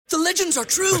The legends are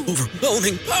true.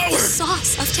 Overwhelming power!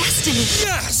 Sauce of destiny.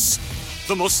 Yes!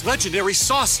 The most legendary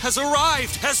sauce has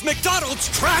arrived as McDonald's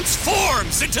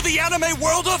transforms into the anime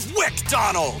world of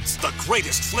WickDonald's. The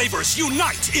greatest flavors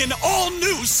unite in all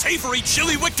new savory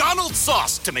chili McDonald's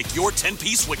sauce to make your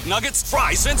 10-piece Wick Nuggets,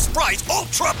 fries, and Sprite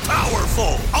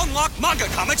ultra-powerful. Unlock manga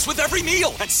comics with every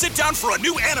meal and sit down for a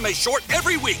new anime short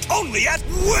every week only at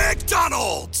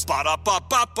WickDonald's.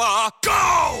 Ba-da-ba-ba-ba,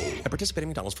 go! At participating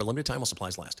McDonald's for a limited time while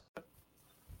supplies last.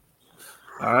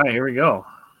 All right, here we go.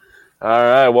 All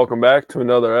right, welcome back to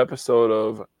another episode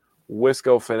of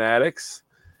Wisco Fanatics.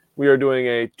 We are doing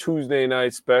a Tuesday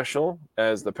night special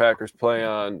as the Packers play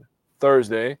on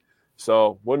Thursday.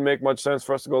 So wouldn't make much sense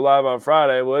for us to go live on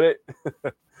Friday, would it?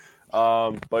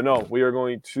 But no, we are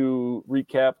going to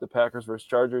recap the Packers versus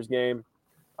Chargers game.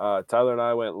 Tyler and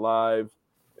I went live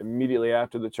immediately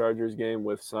after the Chargers game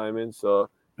with Simon. So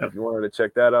if you wanted to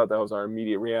check that out, that was our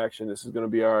immediate reaction. This is going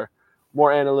to be our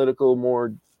more analytical,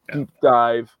 more deep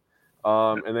dive.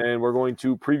 And then we're going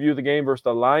to preview the game versus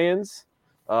the Lions,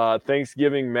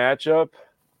 Thanksgiving matchup.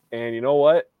 And you know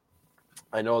what?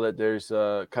 I know that there's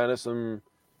kind of some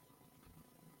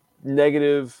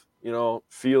negative,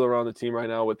 feel around the team right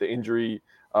now with the injury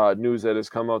news that has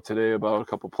come out today about a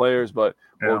couple players, but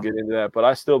we'll get into that. But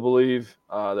I still believe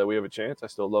that we have a chance. I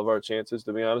still love our chances,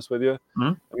 to be honest with you. Mm-hmm.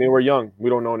 I mean, we're young. We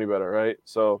don't know any better, right?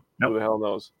 So who the hell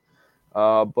knows?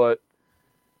 But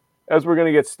as we're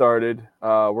gonna get started,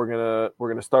 we're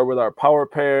gonna start with our power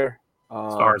pair.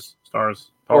 Stars.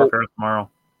 Power pair tomorrow.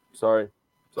 Sorry.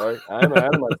 I'm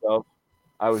ahead of myself.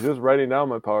 I was just writing down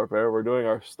my power pair. We're doing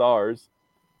our stars.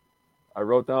 I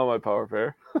wrote down my power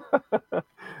pair.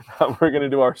 We're gonna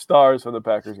do our stars from the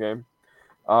Packers game.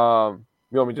 You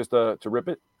want me just to rip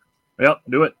it? Yep,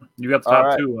 do it. You got the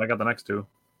top two. I got the next two.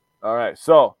 All right.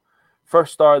 So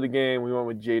first star of the game, we went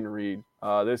with Jayden Reed.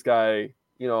 This guy,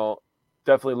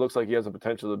 definitely looks like he has the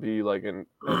potential to be like an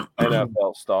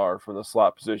NFL star from the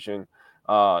slot position.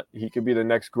 He could be the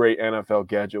next great NFL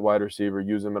gadget wide receiver,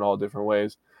 use him in all different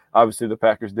ways. Obviously, the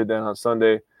Packers did that on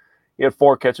Sunday. He had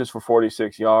 4 catches for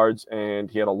 46 yards, and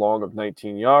he had a long of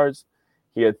 19 yards.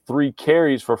 He had 3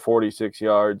 carries for 46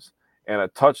 yards and a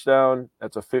touchdown.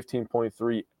 That's a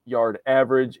 15.3-yard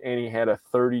average, and he had a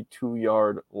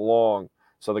 32-yard long.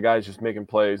 So the guy's just making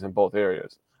plays in both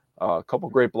areas. A couple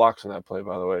great blocks in that play,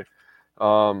 by the way.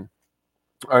 Our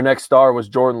next star was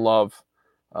Jordan Love.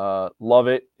 Love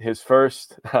it. His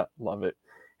first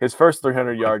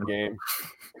 300-yard game.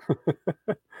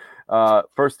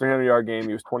 First 300-yard game,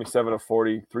 he was 27 of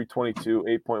 40, 322,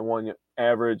 8.1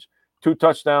 average, 2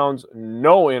 touchdowns,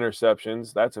 no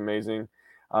interceptions. That's amazing.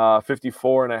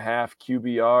 54.5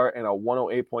 QBR and a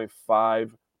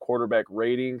 108.5 quarterback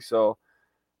rating. So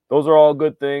those are all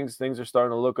good things. Things are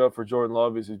starting to look up for Jordan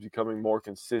Love as he's becoming more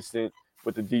consistent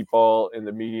with the deep ball and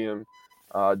the medium.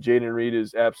 Jayden Reed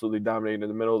is absolutely dominating in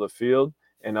the middle of the field,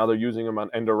 and now they're using him on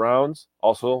end arounds.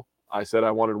 Also, I said I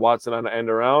wanted Watson on an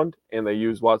end around, and they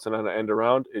used Watson on an end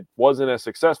around. It wasn't as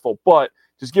successful, but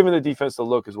just giving the defense the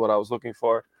look is what I was looking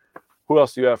for. Who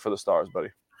else do you have for the stars, buddy?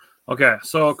 Okay,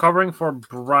 so covering for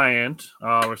Bryant,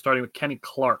 we're starting with Kenny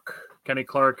Clark. Kenny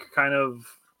Clark, kind of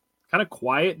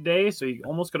quiet day, so he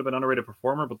almost could have been an underrated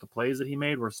performer, but the plays that he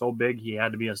made were so big he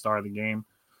had to be a star of the game.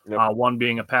 Yep. One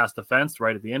being a pass defense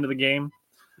right at the end of the game,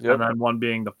 and then one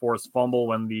being the forced fumble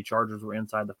when the Chargers were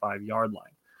inside the 5-yard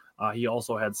line. He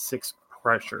also had 6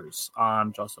 pressures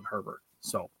on Justin Herbert.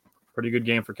 So pretty good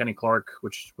game for Kenny Clark,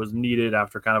 which was needed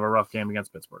after kind of a rough game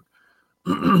against Pittsburgh.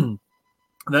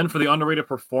 Then for the underrated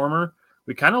performer,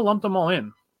 we kind of lumped them all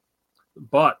in.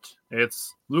 But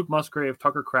it's Luke Musgrave,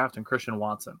 Tucker Kraft, and Christian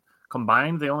Watson.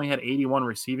 Combined, they only had 81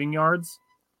 receiving yards,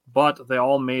 but they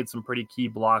all made some pretty key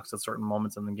blocks at certain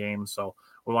moments in the game, so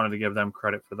we wanted to give them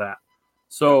credit for that.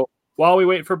 So while we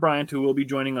wait for Bryant, who will be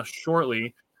joining us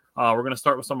shortly, we're going to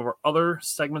start with some of our other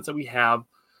segments that we have.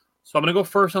 So I'm going to go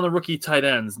first on the rookie tight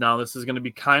ends. Now, this is going to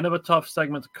be kind of a tough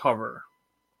segment to cover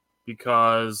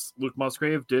because Luke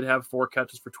Musgrave did have 4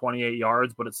 catches for 28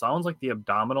 yards, but it sounds like the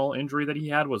abdominal injury that he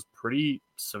had was pretty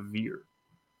severe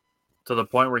to the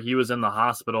point where he was in the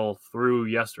hospital through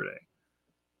yesterday.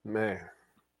 Man.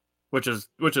 Which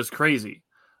is crazy.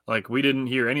 Like, we didn't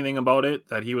hear anything about it,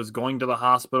 that he was going to the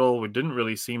hospital. We didn't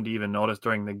really seem to even notice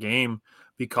during the game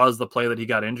because the play that he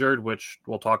got injured, which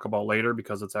we'll talk about later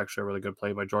because it's actually a really good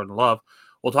play by Jordan Love.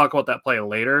 We'll talk about that play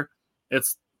later.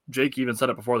 Jake even said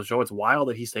it before the show. It's wild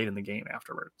that he stayed in the game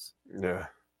afterwards. Yeah.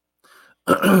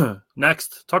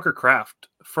 Next, Tucker Kraft.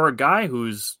 For a guy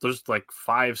who's just like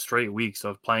 5 straight weeks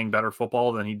of playing better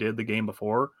football than he did the game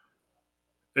before,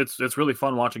 it's really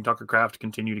fun watching Tucker Kraft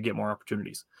continue to get more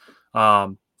opportunities.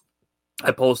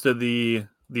 I posted the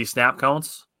the snap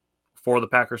counts for the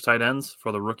Packers tight ends,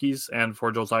 for the rookies, and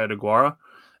for Josiah DeGuara.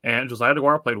 And Josiah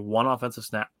DeGuara played 1 offensive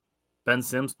snap. Ben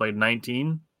Sims played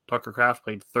 19, Tucker Kraft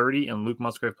played 30, and Luke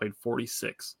Musgrave played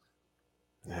 46.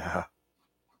 Yeah.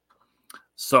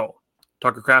 So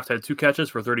Tucker Kraft had 2 catches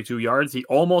for 32 yards. He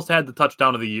almost had the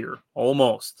touchdown of the year.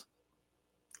 Almost.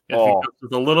 If he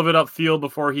goes a little bit upfield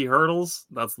before he hurdles,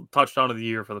 that's the touchdown of the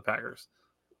year for the Packers.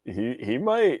 He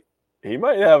might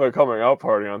have a coming out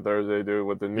party on Thursday, dude,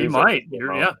 with the news. He might.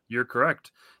 You're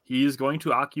correct. He is going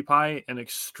to occupy an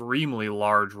extremely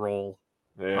large role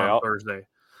on Thursday.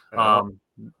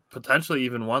 Potentially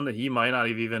even one that he might not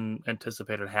have even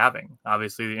anticipated having.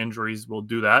 Obviously, the injuries will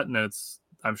do that, and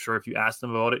I'm sure if you asked him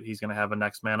about it, he's going to have a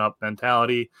next man up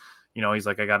mentality. He's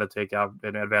like, I got to take out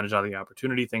an advantage out of the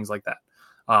opportunity, things like that.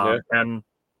 And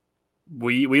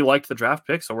we liked the draft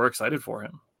pick, so we're excited for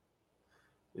him.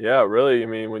 Yeah, really. I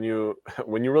mean, when you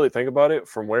really think about it,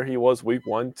 from where he was week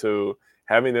 1 to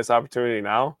having this opportunity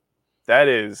now, that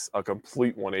is a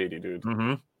complete 180, dude.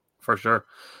 Mm-hmm. For sure.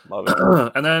 Love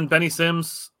it. And then Benny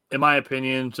Sims, in my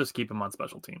opinion, just keep him on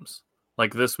special teams.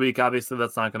 Like this week, obviously,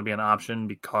 that's not going to be an option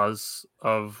because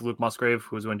of Luke Musgrave,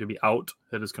 who is going to be out.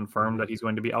 It is confirmed that he's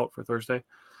going to be out for Thursday.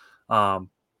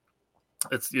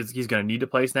 He's going to need to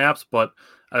play snaps, but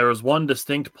there was one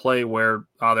distinct play where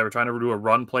they were trying to do a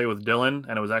run play with Dylan,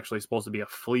 and it was actually supposed to be a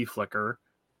flea flicker,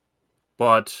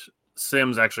 but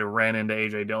Sims actually ran into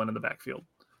A.J. Dillon in the backfield.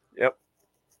 Yep.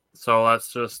 So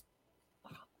that's just...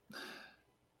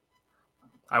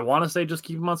 I want to say just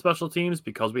keep him on special teams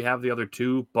because we have the other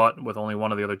 2, but with only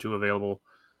one of the other 2 available,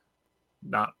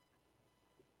 not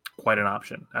quite an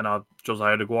option. And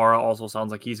Josiah DeGuara also sounds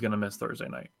like he's going to miss Thursday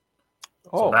night.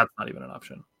 So that's not even an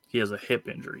option. He has a hip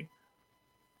injury.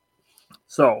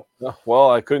 So,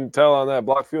 well, I couldn't tell on that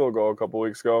blocked field goal a couple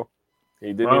weeks ago.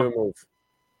 He didn't even move.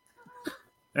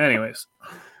 Anyways,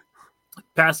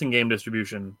 passing game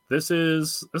distribution. This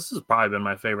has probably been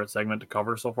my favorite segment to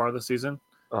cover so far this season.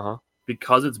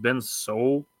 Because it's been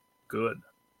so good.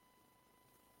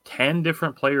 10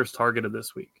 different players targeted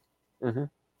this week.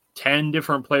 10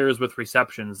 different players with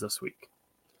receptions this week.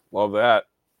 Love that.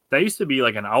 That used to be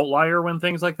like an outlier when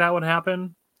things like that would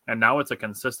happen, and now it's a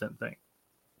consistent thing.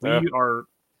 We are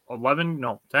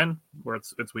 10, where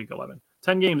it's week 11.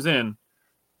 10 games in,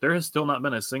 there has still not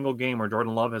been a single game where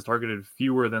Jordan Love has targeted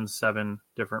fewer than 7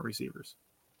 different receivers.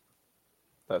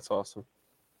 That's awesome.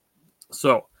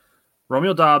 So,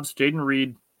 Romeo Doubs, Jaden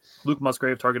Reed, Luke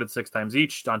Musgrave targeted 6 times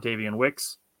each. Dontavian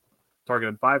Wicks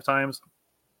targeted 5 times.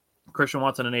 Christian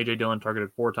Watson and A.J. Dillon targeted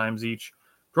 4 times each.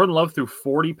 Jordan Love threw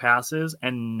 40 passes,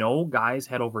 and no guys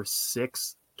had over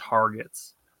 6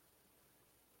 targets.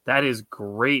 That is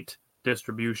great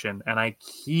distribution, and I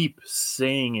keep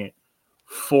saying it.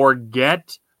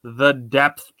 Forget the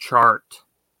depth chart.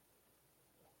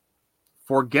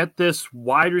 Forget this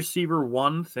wide receiver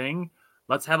 1 thing.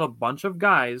 Let's have a bunch of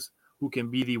guys who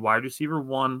can be the wide receiver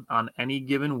 1 on any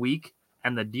given week,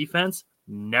 and the defense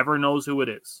never knows who it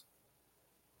is.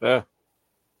 Yeah.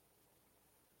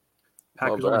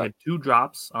 Packers only had 2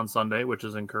 drops on Sunday, which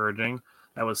is encouraging.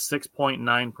 That was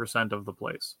 6.9% of the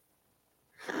plays.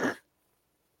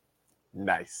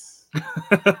 Nice.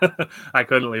 I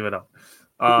couldn't leave it out.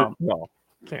 No,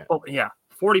 can't. Well, yeah,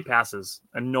 40 passes,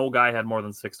 and no guy had more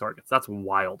than 6 targets. That's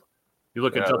wild. You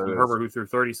look at Justin Herbert, who threw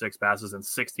 36 passes, and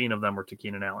 16 of them were to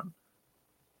Keenan Allen.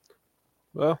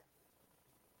 Well,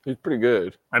 he's pretty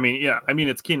good. I mean,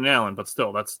 it's Keenan Allen, but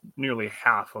still, that's nearly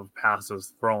half of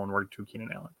passes thrown were to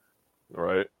Keenan Allen.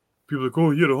 Right. People are like,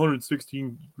 oh, he had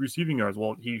 116 receiving yards.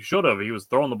 Well, he should have. He was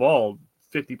throwing the ball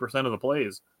 50% of the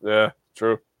plays. Yeah,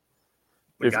 true.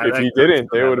 If he didn't,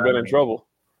 they would have been in trouble.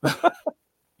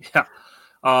 Yeah.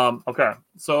 Okay.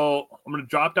 So I'm going to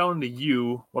drop down to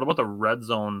you. What about the red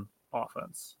zone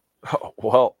offense? Oh,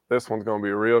 well, this one's going to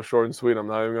be real short and sweet. I'm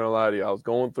not even going to lie to you. I was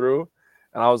going through,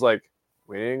 and I was like,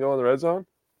 we didn't go in the red zone?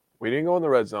 We didn't go in the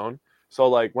red zone. So,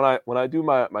 like, when I do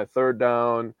my third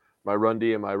down, my run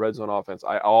D, and my red zone offense,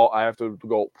 I have to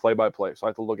go play by play. So I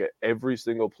have to look at every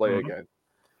single play again.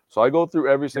 So I go through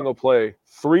every single play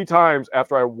 3 times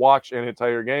after I watch an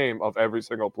entire game of every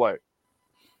single play.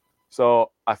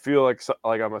 So I feel like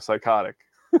I'm a psychotic.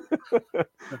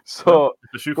 So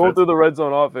going through the red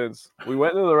zone offense, we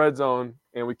went into the red zone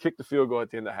and we kicked the field goal at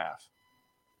the end of half.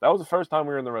 That was the first time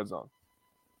we were in the red zone.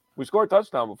 We scored a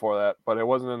touchdown before that, but it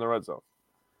wasn't in the red zone.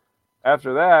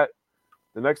 After that,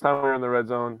 the next time we were in the red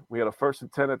zone, we had a 1st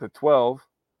and 10 at the 12.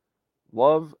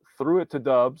 Love threw it to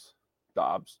Dobbs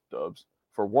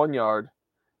for 1 yard.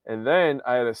 And then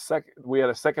we had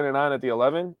a 2nd and 9 at the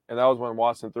 11, and that was when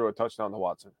Watson threw a touchdown to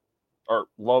Watson. Or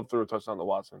Love threw a touchdown to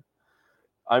Watson.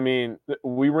 I mean,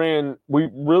 we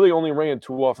really only ran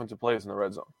 2 offensive plays in the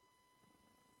red zone.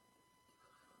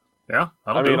 Yeah,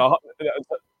 I mean,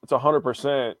 it's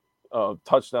 100%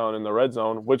 touchdown in the red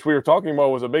zone, which we were talking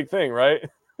about was a big thing, right?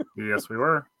 Yes, we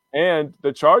were. And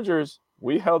the Chargers,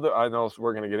 we held it. I know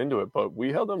we're going to get into it, but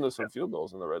we held them to some field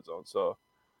goals in the red zone. So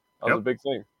that was a big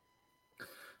thing.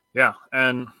 Yeah,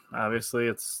 and obviously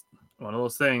it's one of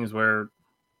those things where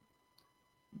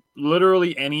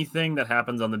literally anything that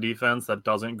happens on the defense that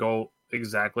doesn't go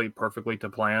exactly perfectly to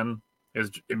plan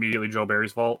is immediately Joe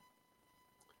Barry's fault.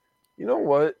 You know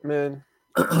what, man?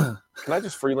 Can I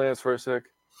just freelance for a sec?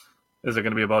 Is it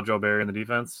going to be about Joe Barry and the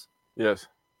defense? Yes.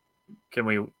 Can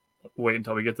we wait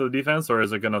until we get to the defense, or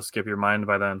is it going to skip your mind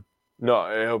by then?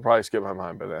 No, it'll probably skip my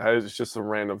mind by then. It's just a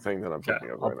random thing that I'm thinking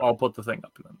of right now. I'll put the thing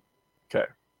up then.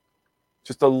 Okay.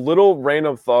 Just a little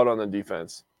random thought on the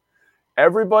defense.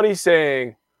 Everybody's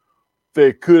saying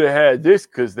they could have had this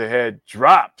because they had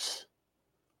drops.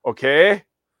 Okay?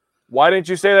 Why didn't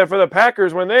you say that for the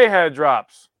Packers when they had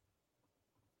drops?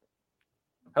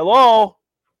 Hello?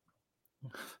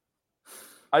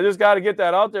 I just got to get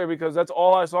that out there because that's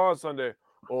all I saw on Sunday.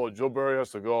 Oh, Joe Barry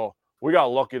has to go. We got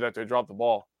lucky that they dropped the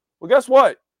ball. Well, guess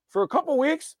what? For a couple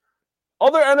weeks,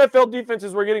 other NFL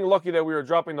defenses were getting lucky that we were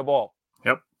dropping the ball.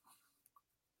 Yep.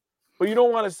 But you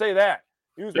don't want to say that.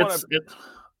 You just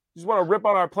want to rip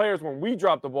on our players when we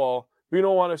drop the ball. But you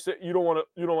don't want to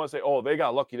say, oh, they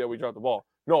got lucky that we dropped the ball.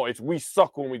 No, it's we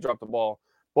suck when we drop the ball.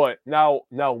 But now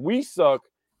we suck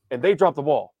and they drop the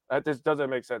ball. That just doesn't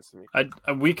make sense to me.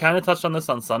 We kind of touched on this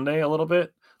on Sunday a little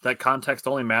bit. That context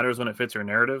only matters when it fits your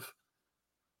narrative.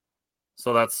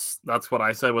 So that's what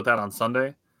I said with that on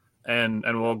Sunday, and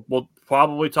we'll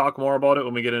probably talk more about it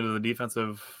when we get into the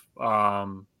defensive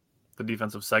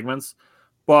segments.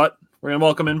 But we're gonna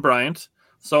welcome in Bryant.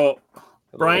 So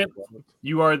Bryant,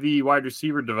 you are the wide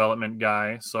receiver development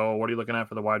guy. So what are you looking at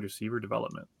for the wide receiver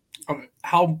development?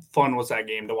 How fun was that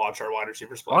game to watch our wide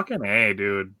receivers play? Fucking A,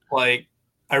 dude. Like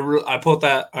that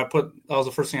was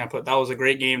the first thing I put. That was a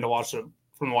great game to watch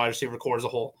from the wide receiver core as a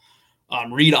whole.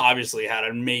 Reed obviously had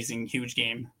an amazing, huge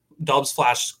game. Dubs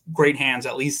flashed great hands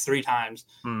at least 3 times.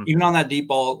 Even on that deep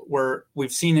ball where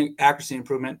we've seen accuracy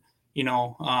improvement,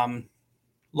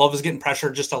 Love is getting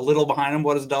pressure just a little behind him.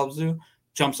 What does Dubs do?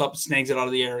 Jumps up, snags it out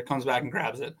of the air, comes back and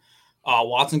grabs it.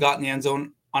 Watson got in the end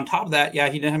zone. On top of that, yeah,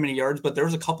 he didn't have many yards, but there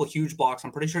was a couple of huge blocks.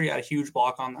 I'm pretty sure he had a huge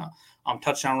block on the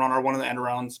touchdown run or one of the end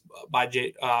arounds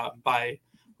by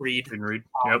Reed. Reed.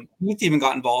 Yep. Heath even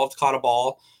got involved, caught a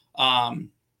ball.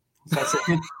 That's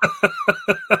it.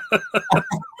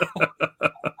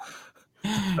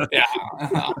 Yeah.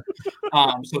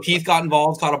 So Heath got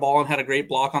involved, caught a ball, and had a great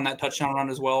block on that touchdown run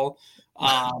as well.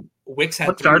 Wicks had.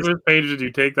 What Chargers page did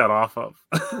you take that off of?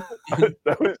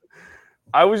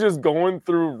 I was just going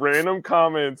through random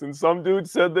comments, and some dude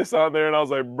said this on there, and I was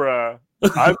like, bruh,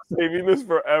 I'm saving this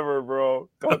forever, bro.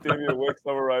 Damian Wicks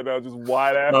over right now, just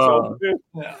wide ass open.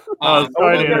 Yeah.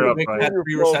 Wicks had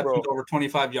 3 receptions over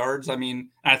 25 yards. I mean,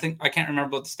 I can't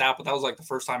remember what the stat, but that was like the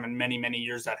first time in many, many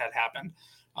years that had happened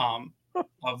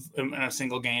in a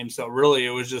single game. So really,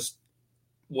 it was just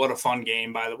what a fun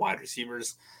game by the wide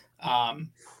receivers.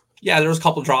 Yeah, there was a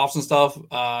couple drops and stuff,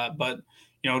 but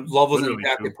Love wasn't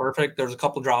exactly perfect. There was a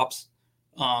couple drops,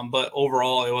 but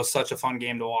overall, it was such a fun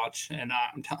game to watch. And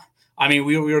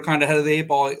we were kind of ahead of the 8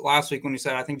 ball last week when we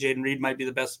said I think Jayden Reed might be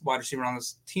the best wide receiver on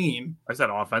this team. I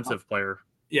said offensive player.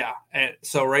 Yeah, and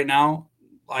so right now,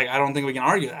 I don't think we can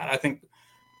argue that. I think,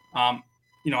 I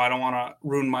don't want to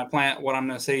ruin my plan. What I'm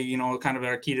going to say, kind of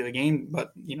our key to the game,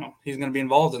 but he's going to be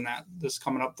involved in that this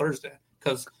coming up Thursday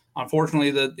because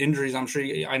unfortunately the injuries. I'm sure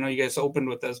I know you guys opened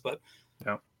with this, but.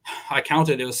 Yeah. I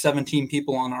counted it was 17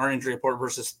 people on our injury report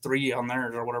versus 3 on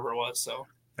theirs or whatever it was. So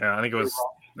yeah, I think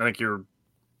you're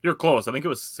close. I think it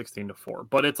was 16-4,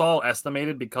 but it's all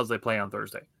estimated because they play on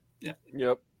Thursday. Yeah.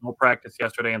 Yep. No practice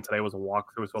yesterday and today was a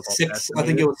walkthrough. So I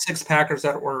think it was 6 Packers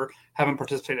that haven't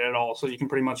participated at all. So you can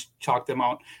pretty much chalk them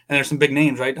out. And there's some big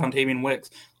names, right? Damian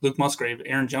Wicks, Luke Musgrave,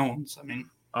 Aaron Jones. I mean,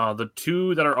 the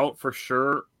 2 that are out for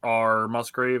sure are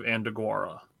Musgrave and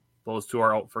DeGuara. Those 2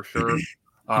 are out for sure.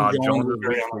 Jones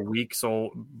is weak, so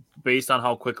based on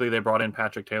how quickly they brought in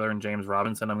Patrick Taylor and James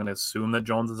Robinson, I'm going to assume that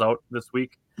Jones is out this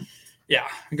week. Yeah,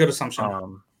 good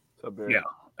assumption. Yeah,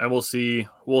 and we'll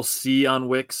see on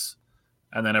Wicks,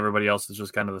 and then everybody else is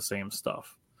just kind of the same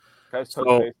stuff. Can I touch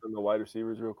base on the wide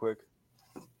receivers real quick?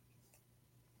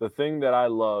 The thing that I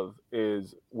love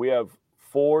is we have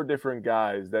 4 different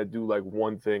guys that do like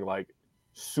one thing like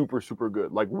super, super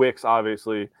good. Like Wicks,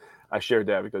 obviously, I shared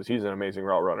that because he's an amazing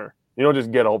route runner. You don't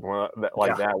just get open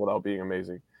like that without being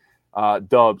amazing.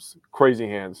 Dubs, crazy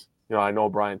hands. I know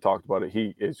Brian talked about it.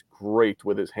 He is great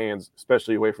with his hands,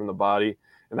 especially away from the body.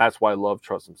 And that's why Love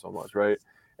trusts him so much, right?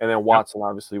 And then Watson,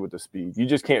 obviously, with the speed. You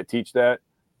just can't teach that.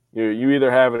 You either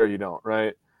have it or you don't,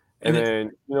 right? And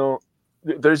then,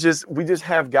 we just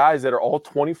have guys that are all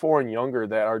 24 and younger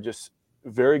that are just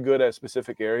very good at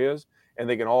specific areas, and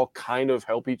they can all kind of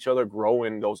help each other grow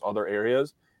in those other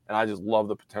areas. And I just love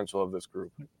the potential of this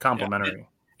group. Complementary. Yeah.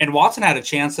 And Watson had a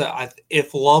chance that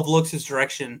if Love looks his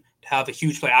direction to have a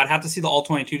huge play, I'd have to see the all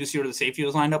 22 to see where the safety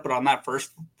was lined up. But on that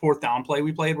first fourth down play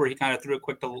we played where he kind of threw it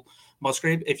quick to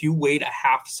Musgrave, if you wait a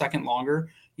half second longer,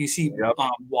 you see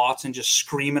Watson just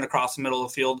screaming across the middle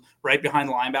of the field right behind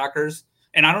the linebackers.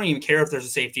 And I don't even care if there's a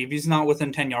safety. If he's not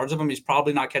within 10 yards of him, he's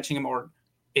probably not catching him or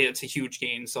it's a huge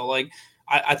gain. So,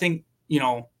 I think,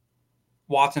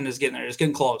 Watson is getting there. It's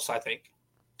getting close, I think.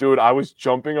 Dude, I was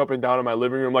jumping up and down in my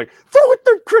living room like, throw it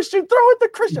to Christian, throw it to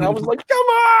Christian. I was like, come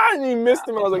on. And he missed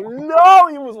him. I was like, no,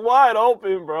 he was wide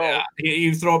open, bro. Yeah,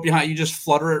 you throw it behind, you just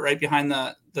flutter it right behind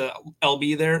the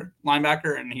LB there,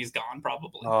 linebacker, and he's gone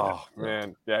probably. Oh,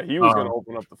 man. Yeah, he was going to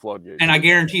open up the floodgate. And I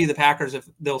guarantee the Packers, if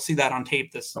they'll see that on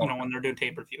tape when they're doing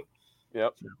tape review.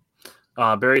 Yep.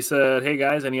 Barry said, hey,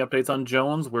 guys, any updates on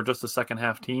Jones? We're just a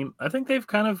second-half team. I think they've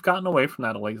kind of gotten away from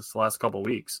that the last couple of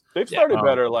weeks. They've started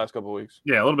better the last couple of weeks.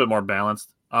 Yeah, a little bit more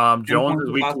balanced. Jones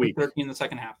is week to week. 13 in the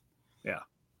second half. Yeah.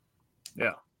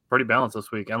 Yeah, pretty balanced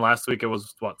this week. And last week it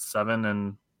was, 7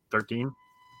 and 13?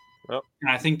 Yep.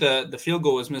 And I think the field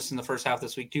goal was missed in the first half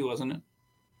this week too, wasn't it?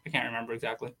 I can't remember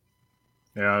exactly.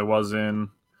 Yeah, it was the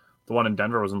one in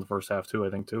Denver was in the first half too, I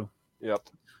think, too. Yep.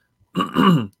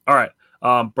 All right.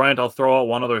 Bryant, I'll throw out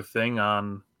one other thing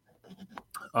on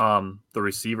the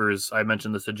receivers. I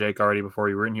mentioned this to Jake already before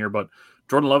you were in here, but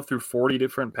Jordan Love threw 40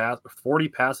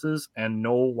 passes, and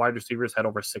no wide receivers had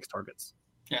over 6 targets.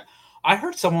 Yeah. I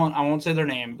heard someone, I won't say their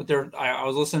name, but I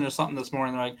was listening to something this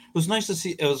morning. They're like, it was nice to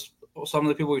see. It was some of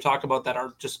the people we talked about that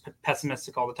are just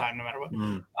pessimistic all the time, no matter what.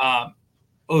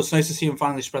 It was nice to see him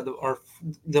finally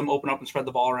them open up and spread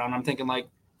the ball around. I'm thinking,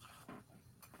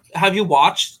 have you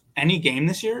watched any game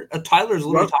this year? Tyler's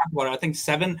literally talking about it. I think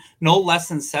no less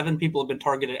than 7 people have been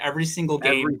targeted every single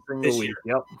game this year.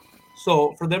 Yep.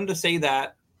 So for them to say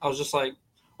that, I was just like,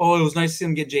 oh, it was nice to see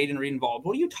him get Jaden Reed involved.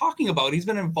 What are you talking about? He's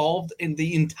been involved in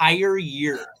the entire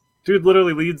year. Dude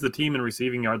literally leads the team in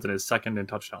receiving yards and is second in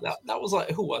touchdowns. That was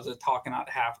who was it talking at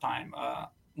halftime?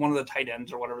 One of the tight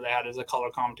ends or whatever they had as a color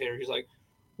commentator. He's like,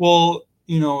 well,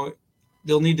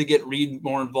 they'll need to get Reed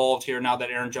more involved here now that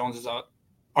Aaron Jones is out.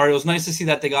 Or it was nice to see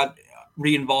that they got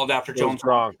re-involved after Jones.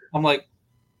 I'm like,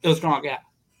 it was Gronk. Yeah.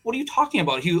 What are you talking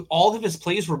about? All of his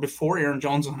plays were before Aaron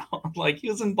Jones went out. He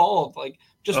was involved.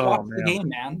 Just watch the game,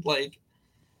 man.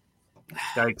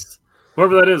 Yikes.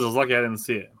 Whoever that is lucky I didn't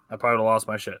see it. I probably would have lost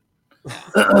my shit.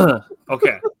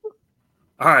 Okay.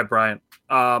 All right, Brian.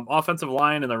 Offensive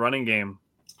line and the running game.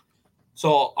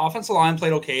 So offensive line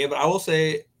played okay, but I will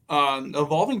say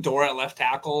evolving Dora at left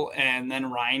tackle and then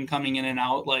Ryan coming in and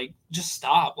out, just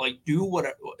stop. Do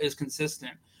what is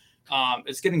consistent.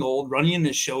 It's getting old. Runyon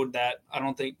has showed that. I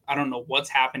don't know what's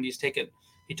happened. He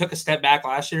took a step back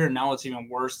last year, and now it's even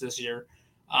worse this year.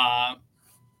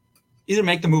 Either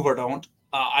make the move or don't.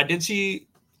 I did see,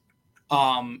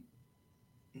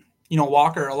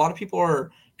 Walker. A lot of people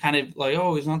are kind of like,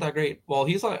 oh, he's not that great. Well,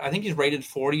 I think he's rated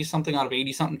 40 something out of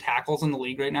 80 something tackles in the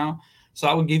league right now. So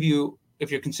I would give you,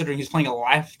 if you're considering he's playing a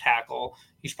left tackle,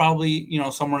 he's probably,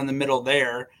 somewhere in the middle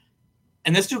there.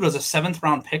 And this dude was a 7th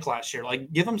round pick last year.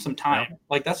 Give him some time.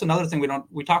 Yeah. That's another thing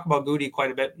we talk about Goody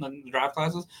quite a bit in the draft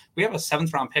classes. We have a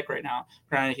 7th round pick right now.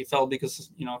 Granted, he fell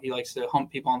because, he likes to hump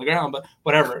people on the ground, but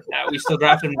whatever. We still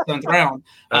drafted him in the 7th round.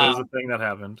 That is a thing that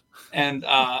happened. And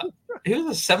he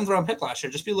was a 7th round pick last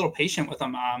year. Just be a little patient with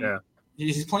him.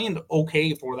 He's playing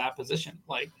okay for that position.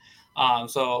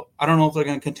 So I don't know if they're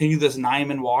going to continue this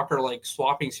Nyman Walker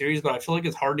swapping series, but I feel like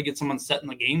it's hard to get someone set in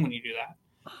the game when you do that.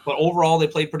 But overall, they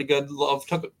played pretty good. Love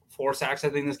took 4 sacks, I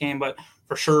think, this game, but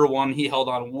for sure one he held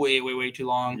on way, way, way too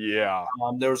long. Yeah.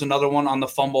 There was another one on the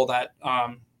fumble that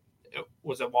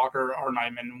was it Walker or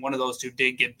Nyman. One of those two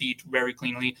did get beat very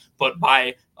cleanly, but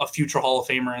by a future Hall of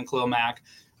Famer in Khalil Mack.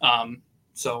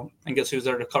 So I guess who's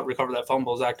there to recover that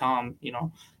fumble? Zach Tom,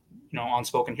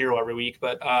 unspoken hero every week.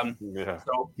 But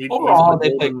so overall,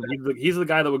 he's the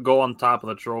guy that would go on top of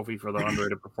the trophy for the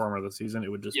underrated performer of the season. It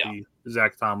would just be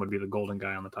Zach Tom would be the golden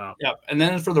guy on the top. Yeah, and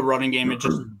then for the running game,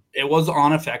 it was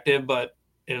ineffective, but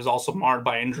it was also marred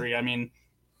by injury. I mean,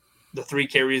 the 3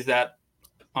 carries that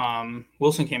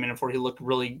Wilson came in for, he looked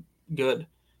really good.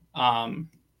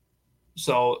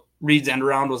 So Reed's end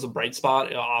around was a bright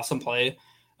spot, an awesome play.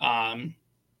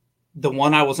 The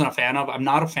one I wasn't a fan of, I'm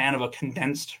not a fan of a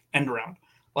condensed end around.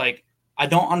 Like, I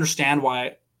don't understand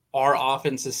why our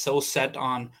offense is so set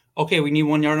on, okay, we need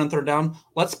 1 yard on third down.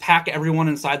 Let's pack everyone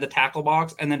inside the tackle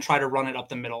box and then try to run it up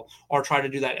the middle or try to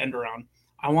do that end around.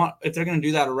 If they're going to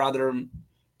do that, I'd rather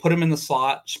put him in the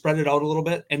slot, spread it out a little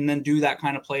bit, and then do that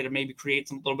kind of play to maybe create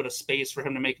a little bit of space for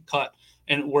him to make a cut.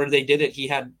 And where they did it, he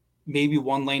had maybe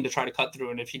one lane to try to cut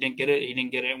through. And if he didn't get it, he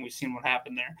didn't get it. And we've seen what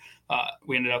happened there.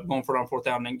 We ended up going for it on fourth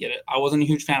down and didn't get it. I wasn't a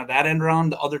huge fan of that end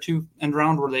around. The other two end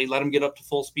around where they let him get up to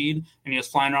full speed and he was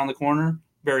flying around the corner,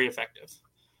 very effective.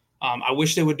 I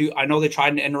wish they would do – I know they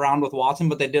tried to end around with Watson,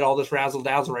 but they did all this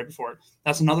razzle-dazzle right before it.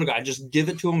 That's another guy. Just give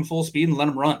it to him full speed and let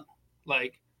him run.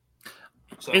 Like –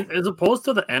 so. As opposed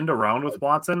to the end around with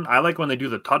Watson, I like when they do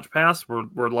the touch pass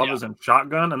where Love is in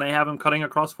shotgun and they have him cutting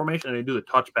across formation and they do the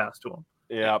touch pass to him.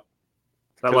 Yeah.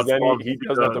 Because then he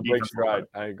doesn't have to break stride.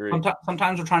 I agree.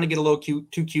 Sometimes we're trying to get a little too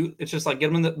cute. It's just like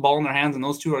get them the ball in their hands, and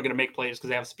those two are going to make plays because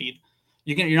they have speed.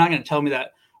 You're not going to tell me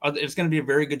that it's going to be a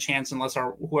very good chance unless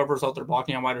whoever's out there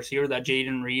blocking on wide receiver, that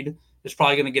Jaden Reed is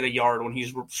probably going to get a yard when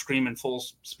he's screaming full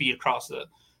speed across the.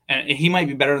 And he might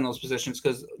be better in those positions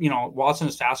because, Watson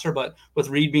is faster, but with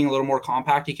Reed being a little more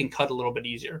compact, he can cut a little bit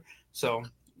easier. So,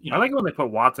 I like when they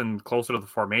put Watson closer to the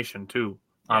formation, too,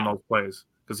 on those plays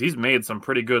because he's made some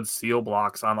pretty good seal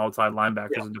blocks on outside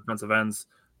linebackers and defensive ends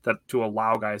to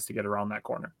allow guys to get around that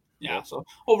corner. Yeah, so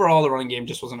overall, the running game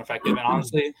just wasn't effective. And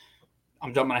honestly,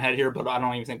 I'm jumping ahead here, but I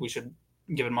don't even think we should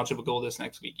give it much of a go this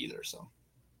next week either. So.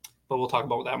 But we'll talk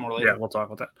about that more later. Yeah, we'll talk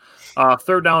about that.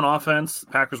 Third down offense,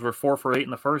 Packers were 4 for 8 in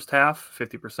the first half,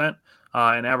 50%,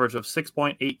 an average of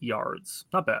 6.8 yards.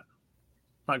 Not bad.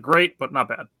 Not great, but not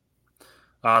bad.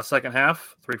 Second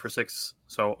half, 3 for 6.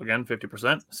 So, again,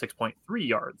 50%, 6.3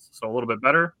 yards. So, a little bit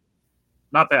better.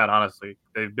 Not bad, honestly.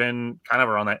 They've been kind of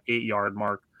around that 8-yard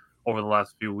mark over the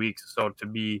last few weeks. So, to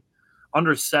be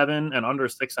under 7 and under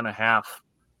 6.5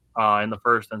 in the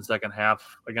first and second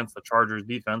half against the Chargers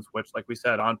defense, which, like we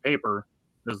said, on paper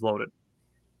is loaded.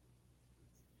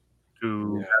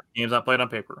 Games not played on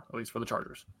paper, at least for the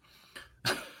Chargers.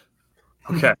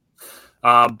 Okay.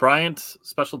 Bryant,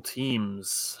 special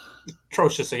teams.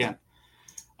 Atrocious again.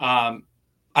 I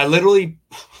literally,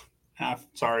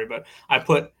 sorry, but I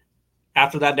put,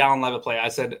 after that down Levitt play, I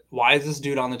said, why is this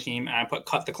dude on the team? And I put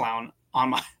cut the clown on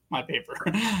my paper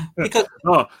because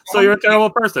so you're a terrible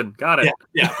person. Got it.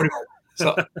 Yeah, pretty much.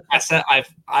 So I said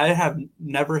I have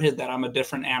never hid that I'm a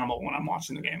different animal when I'm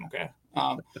watching the game. Okay,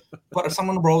 but if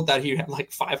someone wrote that he had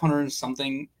like 500 and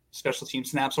something special team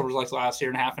snaps over like the last year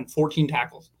and a half and 14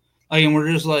 tackles, and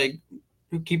we're just like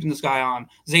keeping this guy on.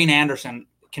 Zane Anderson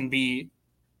can be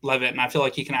Levitt, and I feel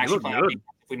like he can actually play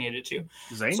if we needed to.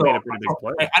 Zane made a pretty big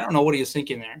play. I don't know what he was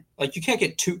thinking there. Like you can't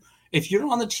get two. If you're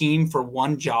on the team for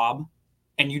one job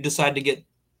and you decide to get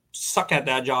stuck at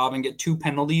that job and get 2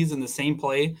 penalties in the same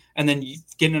play, and then you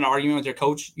get in an argument with your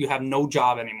coach, you have no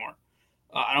job anymore.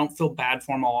 I don't feel bad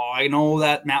for him at all. I know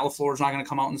that Matt LaFleur is not going to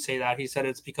come out and say that. He said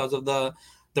it's because of the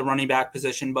running back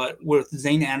position, but with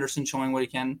Zane Anderson showing what he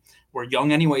can, we're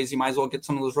young anyways. You might as well get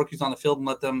some of those rookies on the field and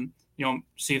let them,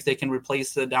 see if they can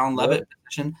replace the down Levitt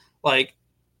position. Like,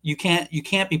 you can't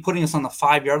be putting us on the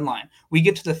 5-yard line. We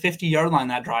get to the 50-yard line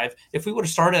that drive. If we would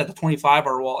have started at the 25, it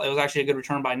was actually a good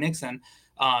return by Nixon.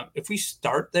 If we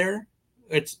start there,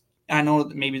 I know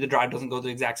that maybe the drive doesn't go the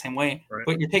exact same way,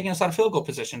 but you're taking us out of field goal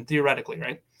position theoretically,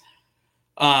 right?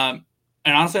 And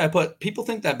honestly, people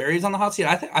think that Barry's on the hot seat.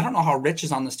 I don't know how Rich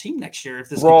is on this team next year. If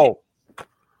this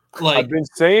I've been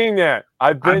saying that.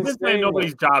 I've been saying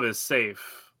nobody's job is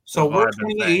safe. So we're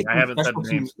 28. I haven't said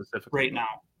names specifically right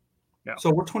now. Yeah.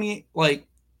 So we're 28,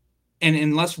 and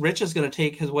unless Rich is going to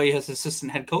take his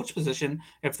assistant head coach position,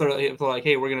 if they're like,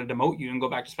 hey, we're going to demote you and go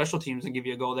back to special teams and give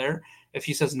you a go there. If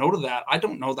he says no to that, I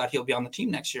don't know that he'll be on the team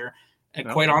next year. And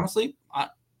quite honestly,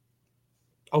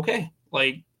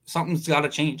 something's got to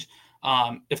change.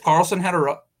 If Carlson has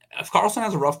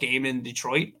a rough game in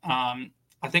Detroit,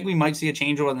 I think we might see a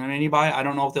change over than anybody. I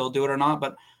don't know if they'll do it or not,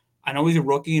 but I know he's a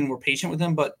rookie and we're patient with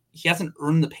him, but he hasn't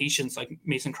earned the patience like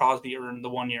Mason Crosby earned the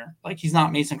 1 year. Like, he's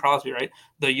not Mason Crosby, right?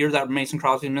 The year that Mason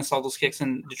Crosby missed all those kicks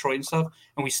in Detroit and stuff,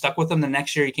 and we stuck with him, the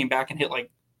next year he ccame back and hit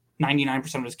like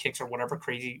 99% of his kicks or whatever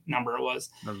crazy number it was.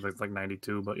 It's like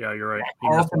 92, but yeah, you're right.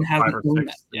 Carlson hasn't earned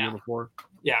that. The year before.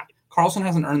 Yeah, Carlson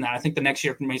hasn't earned that. I think the next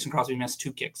year Mason Crosby missed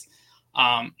 2 kicks.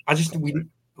 When was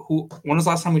the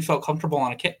last time we felt comfortable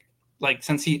on a kick? Like,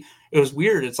 it was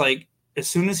weird. It's like, as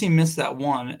soon as he missed that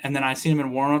one, and then I seen him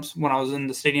in warmups when I was in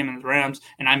the stadium in the Rams,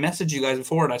 and I messaged you guys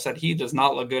before it. I said he does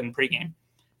not look good in pregame,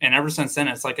 and ever since then,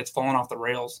 it's like it's fallen off the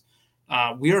rails.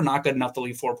 We are not good enough to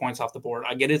leave 4 points off the board.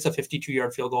 I get it's a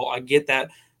 52-yard field goal. I get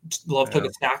that Love took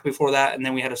a sack before that, and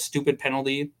then we had a stupid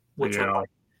penalty, which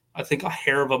I think a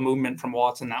hair of a movement from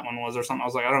Watson that one was or something. I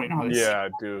was like, I don't even know how they Yeah,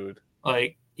 dude.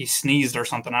 like he sneezed or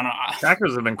something. I don't know.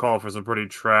 Packers have been called for some pretty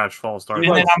trash false starts.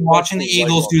 And then I'm watching the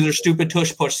Eagles do their stupid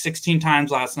tush push 16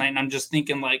 times last night, and I'm just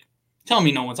thinking, like, tell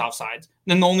me no one's offsides.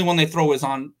 Then the only one they throw is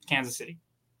on Kansas City.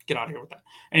 Get out of here with that.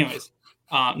 Anyways,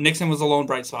 Nixon was a lone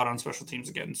bright spot on special teams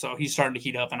again, so he's starting to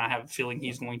heat up, and I have a feeling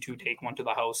he's going to take one to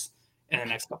the house in the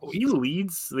next couple of weeks. He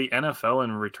leads the NFL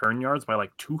in return yards by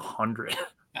like 200.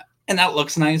 And that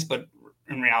looks nice, but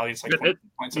in reality, it's like It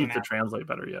points needs to translate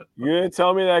better yet. You didn't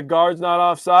tell me that guard's not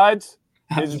offsides?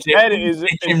 His head is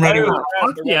ready with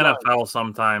Fuck the NFL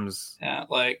sometimes. Yeah,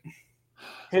 like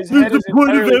his head is a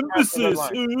point of entirely past the red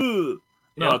emphasis. line.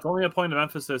 No, it's only a point of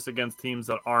emphasis against teams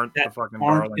that aren't That the fucking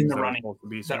aren't darlings in the that are running. supposed to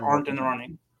be. That aren't in the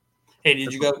running. Hey,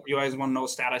 did you guys want to know a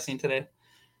stat I seen today?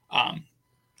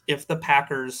 If the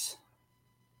Packers,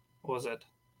 what was it?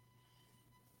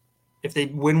 If they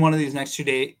win one of these next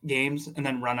 2 games and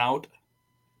then run out,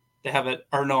 they have it.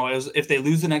 Or no, it was if they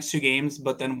lose the next 2 games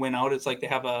but then win out, it's like they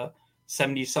have a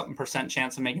 70-something%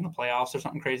 chance of making the playoffs or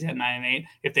something crazy at 9-8.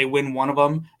 If they win one of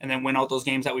them and then win out those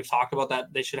games that we've talked about,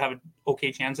 that they should have an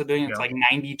okay chance of doing it. It's like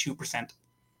 92%.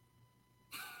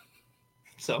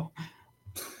 So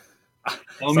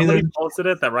somebody posted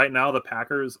it that right now the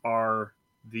Packers are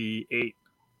the 8.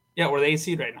 Yeah, we're the 8th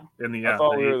seed right now. In the I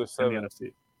thought we were the 7th in the 7th.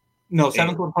 NFC. No,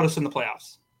 7th would put us in the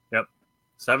playoffs. Yep.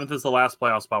 7th is the last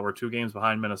playoff spot. We're 2 games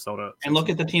behind Minnesota. And look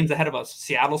at the teams ahead of us.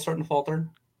 Seattle's starting to falter.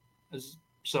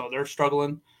 So they're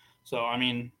struggling. So, I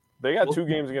mean. They got 2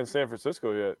 games against San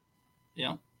Francisco yet.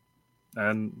 Yeah.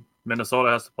 And Minnesota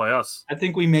has to play us. I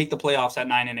think we make the playoffs at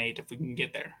 9-8 if we can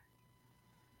get there.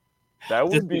 That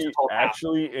would be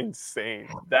actually insane.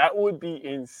 That would be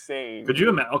insane. Could you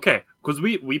imagine? Okay, because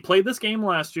we played this game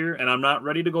last year, and I'm not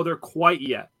ready to go there quite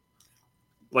yet.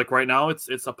 Like right now,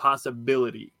 it's a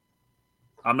possibility.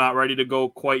 I'm not ready to go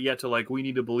quite yet to like we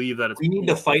need to believe that it's. We need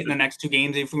to fight in the next 2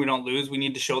 games. If we don't lose, we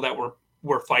need to show that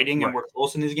we're fighting and we're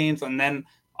close in these games, and then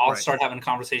I'll start having a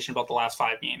conversation about the last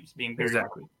 5 games being very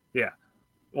exactly. Yeah.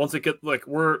 Once it gets like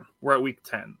we're at week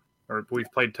 10, or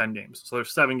we've played 10 games, so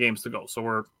there's 7 games to go. So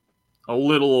we're a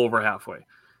little over halfway.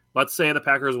 Let's say the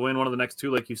Packers win one of the next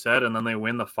 2, like you said, and then they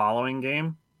win the following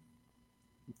game.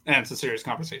 And it's a serious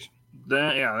conversation.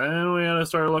 Then we got to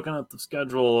start looking at the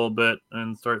schedule a little bit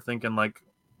and start thinking like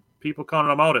people counting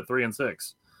them out at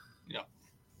 3-6. Yeah.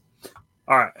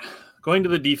 All right. Going to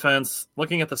the defense,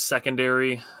 looking at the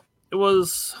secondary, it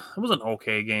was an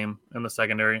okay game in the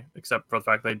secondary, except for the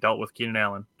fact they dealt with Keenan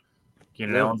Allen.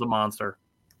 Keenan Allen's a monster.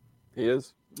 He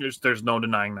is. There's no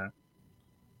denying that.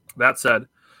 That said,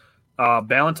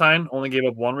 Ballantyne only gave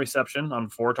up 1 reception on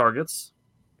 4 targets.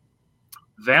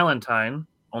 Valentine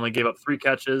only gave up 3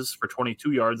 catches for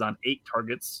 22 yards on 8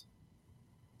 targets.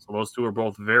 So those 2 are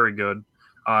both very good.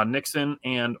 Nixon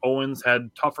and Owens had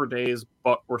tougher days,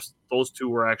 but those 2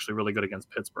 were actually really good against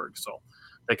Pittsburgh. So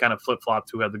they kind of flip-flopped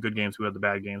who had the good games, who had the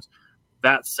bad games.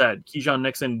 That said, Keyshawn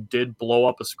Nixon did blow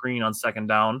up a screen on 2nd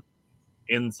down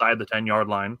inside the 10-yard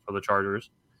line for the Chargers.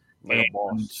 And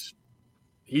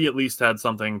he at least had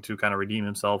something to kind of redeem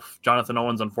himself. Jonathan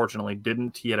Owens, unfortunately,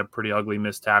 didn't. He had a pretty ugly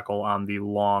missed tackle on the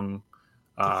long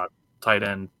tight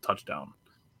end touchdown.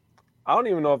 I don't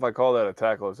even know if I call that a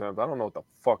tackle attempt. I don't know what the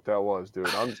fuck that was, dude.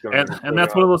 I'm just gonna. And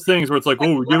that's one of those things where it's like,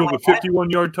 oh, we gave up a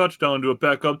 51-yard touchdown to a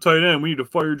backup tight end. We need to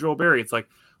fire Joe Barry. It's like,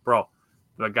 bro,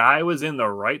 the guy was in the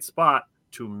right spot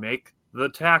to make the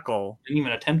tackle. Didn't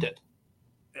even attempt it.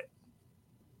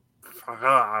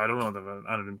 I don't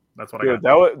know. That's what I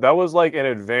got. That was like an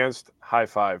advanced high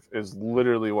five. Is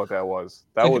literally what that was.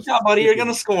 That was. Good job, buddy. You're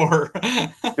gonna score,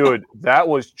 dude. That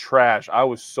was trash. I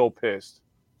was so pissed.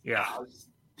 Yeah.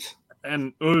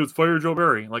 And it's fire Joe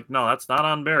Barry. Like, no, that's not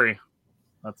on Barry.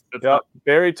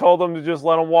 Barry told him to just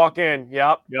let him walk in.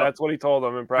 Yep. That's what he told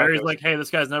him in practice. Barry's like, hey,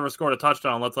 this guy's never scored a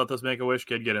touchdown. Let's let this Make-A-Wish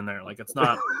kid get in there. Like, it's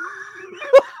not.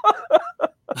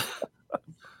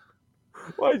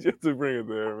 Why'd you have to bring it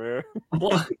there, man?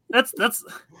 Well,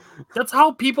 that's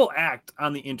how people act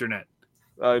on the internet.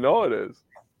 I know it is.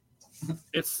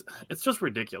 It's just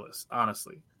ridiculous,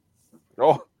 honestly.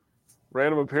 Oh,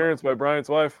 random appearance by Bryant's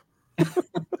wife.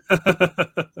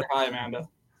 Hi, Amanda.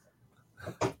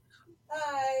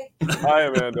 Hi,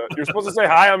 Amanda. You're supposed to say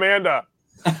hi, Amanda.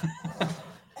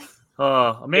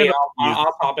 Amanda. Hey,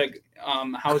 off topic.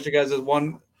 How was your guys'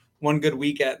 one good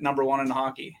week at number 1 in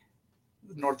hockey?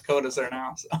 North Dakota's there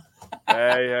now. So.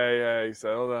 Hey,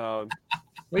 settle down.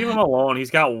 Leave him alone.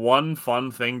 He's got one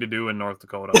fun thing to do in North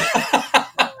Dakota.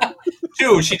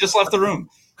 2. She just left the room.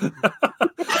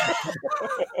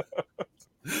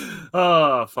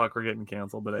 Oh, fuck. We're getting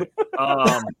canceled today.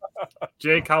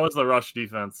 Jake, how was the rush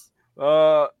defense?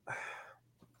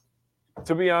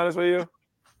 to be honest with you,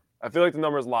 I feel like the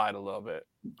numbers lied a little bit.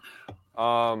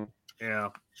 Yeah.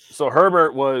 So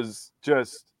Herbert was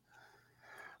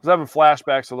having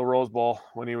flashbacks to the Rose Bowl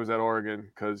when he was at Oregon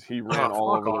because he ran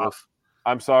all over the off.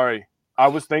 I'm sorry. I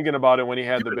was thinking about it when he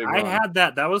had the big run. I had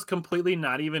that. That was completely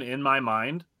not even in my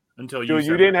mind until you Dude,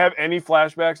 said you didn't have any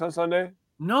flashbacks on Sunday?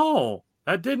 No,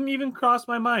 that didn't even cross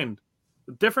my mind.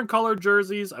 Different colored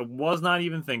jerseys. I was not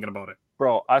even thinking about it.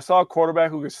 Bro, I saw a quarterback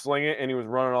who could sling it, and he was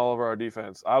running all over our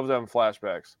defense. I was having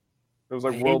flashbacks. It was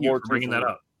like World War II. Bringing that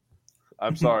up.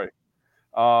 I'm sorry.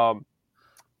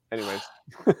 Anyways,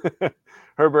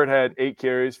 Herbert had 8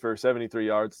 carries for 73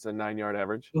 yards. It's a 9-yard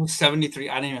average. It was 73.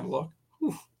 I didn't even look.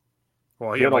 Whew.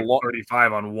 Well, he had like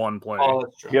 35 on one play. Oh,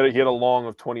 that's true. He had a long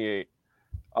of 28.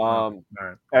 Right.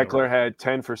 Eckler had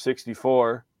 10 for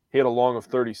 64. He had a long of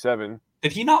 37.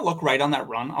 Did he not look right on that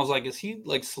run? I was like, is he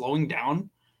like slowing down?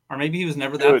 Or maybe he was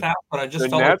never that fast, but I just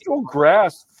felt natural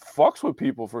grass fucks with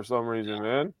people for some reason,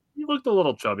 man. He looked a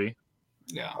little chubby.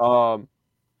 Yeah.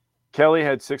 Kelly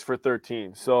had 6 for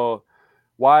 13. So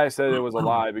why I said it was a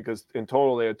lie, because in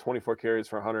total they had 24 carries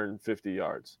for 150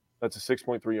 yards. That's a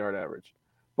 6.3 yard average.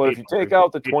 But if you take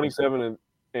out the 27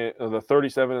 and the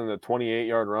 37 and the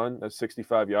 28-yard run, that's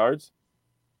 65 yards.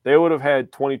 They would have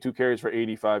had 22 carries for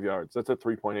 85 yards. That's a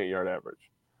 3.8 yard average.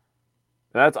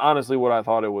 And that's honestly what I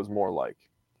thought it was more like.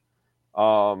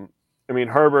 I mean,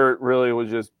 Herbert really was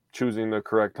just choosing the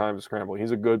correct time to scramble.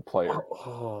 He's a good player.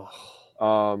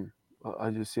 I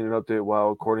just seen an update. Wow,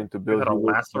 according to Bill, he had a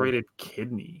lacerated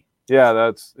kidney.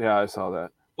 Yeah, I saw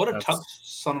that. What a tough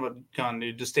son of a gun,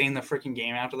 dude, to stay in the freaking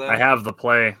game after that. I have the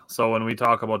play, so when we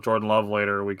talk about Jordan Love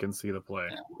later, we can see the play.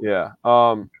 Yeah.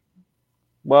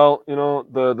 Well, you know,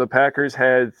 the Packers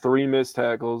had 3 missed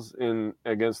tackles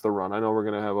against the run. I know we're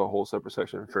going to have a whole separate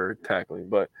section for tackling,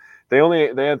 but they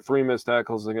had 3 missed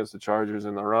tackles against the Chargers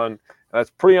in the run. That's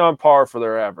pretty on par for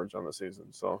their average on the season.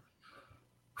 So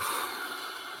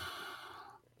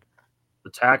the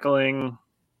tackling,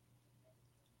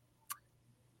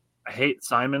 I hate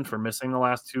Simon for missing the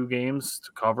last 2 games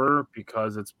to cover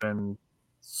because it's been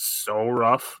so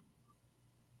rough.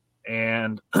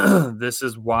 And this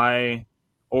is why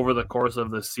over the course of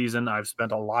the season, I've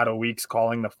spent a lot of weeks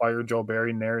calling the Fire Joe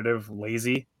Barry narrative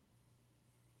lazy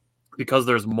because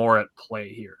there's more at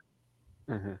play here.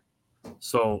 Mm-hmm.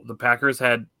 So the Packers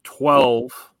had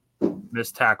 12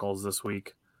 missed tackles this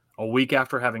week, a week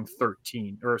after having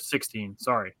 16.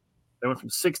 Sorry. They went from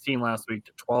 16 last week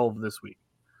to 12 this week,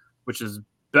 which is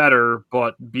better,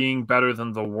 but being better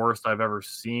than the worst I've ever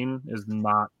seen is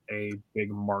not a big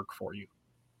mark for you.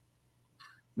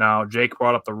 Now, Jake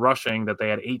brought up the rushing that they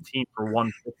had 18 for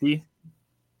 150.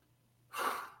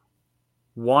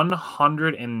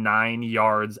 109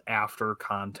 yards after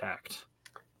contact.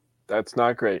 That's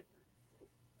not great.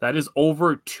 That is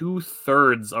over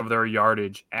 2/3 of their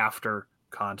yardage after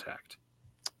contact.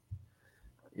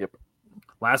 Yep.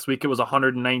 Last week it was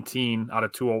 119 out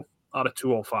of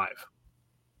 205.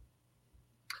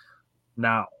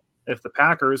 Now, if the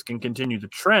Packers can continue the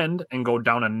trend and go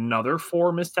down another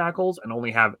 4 missed tackles and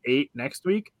only have 8 next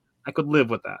week, I could live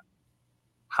with that.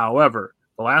 However,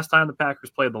 the last time the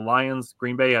Packers played the Lions,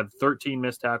 Green Bay had 13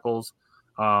 missed tackles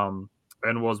and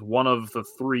was one of the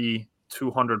 3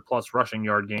 200-plus rushing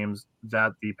yard games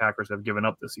that the Packers have given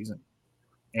up this season.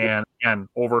 And again,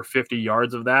 over 50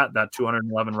 yards of that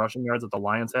 211 rushing yards that the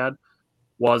Lions had,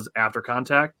 was after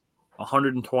contact,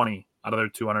 120 out of their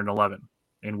 211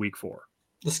 in week 4.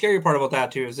 The scary part about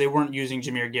that, too, is they weren't using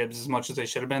Jahmyr Gibbs as much as they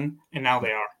should have been, and now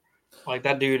they are. Like,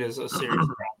 that dude is a serious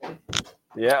problem.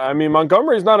 Yeah, I mean,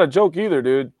 Montgomery's not a joke either,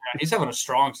 dude. Yeah, he's having a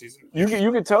strong season. You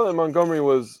can tell that Montgomery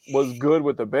was good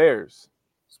with the Bears.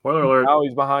 Spoiler alert. Now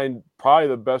he's behind probably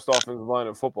the best offensive line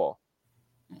in football.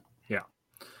 Yeah.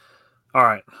 All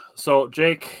right. So,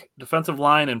 Jake, defensive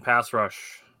line and pass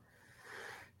rush.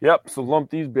 Yep. So lump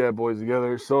these bad boys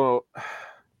together. So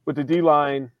with the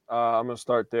D-line, I'm going to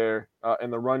start there. In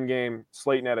the run game,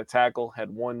 Slayton had a tackle, had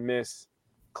 1 miss.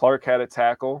 Clark had a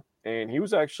tackle, and he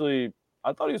was actually –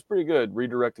 I thought he was pretty good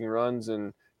redirecting runs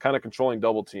and kind of controlling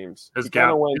double teams. His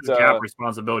gap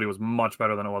responsibility was much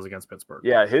better than it was against Pittsburgh.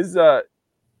 Yeah,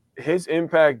 his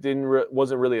impact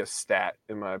wasn't really a stat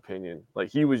in my opinion. Like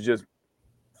he was just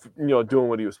doing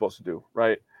what he was supposed to do,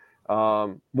 right?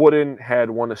 Wooden had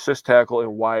 1 assist tackle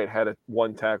and Wyatt had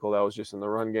 1 tackle that was just in the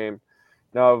run game.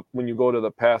 Now, when you go to the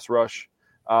pass rush,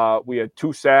 we had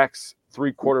 2 sacks,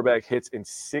 3 quarterback hits, and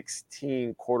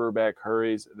 16 quarterback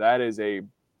hurries. That is a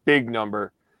big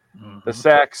number. Mm-hmm. The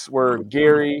sacks were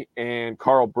Gary and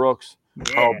Carl Brooks.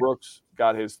 Yeah. Carl Brooks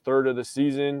got his 3rd of the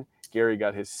season. Gary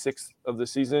got his 6th of the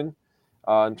season.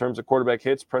 In terms of quarterback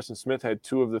hits, Preston Smith had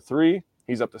 2 of the 3.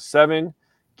 He's up to 7.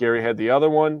 Gary had the other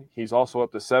one. He's also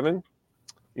up to 7.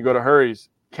 You go to Hurries.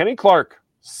 Kenny Clark,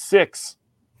 6.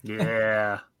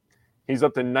 Yeah. He's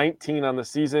up to 19 on the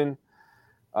season.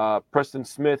 Preston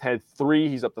Smith had 3.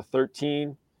 He's up to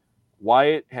 13.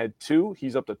 Wyatt had 2.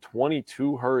 He's up to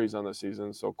 22 hurries on the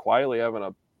season. So quietly having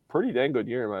a pretty dang good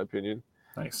year, in my opinion.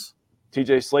 Nice.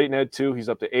 TJ Slayton had 2. He's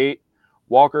up to 8.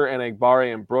 Walker,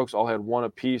 Enagbare, and Brooks all had 1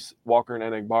 apiece. Walker and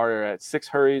Enagbare are at 6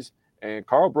 hurries. And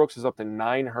Carl Brooks is up to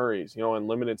 9 hurries, in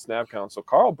limited snap count. So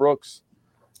Carl Brooks,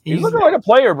 he's looking like a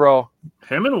player, bro.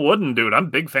 Him and Wooden, dude. I'm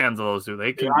big fans of those, dude.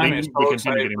 They can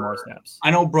continue getting more snaps.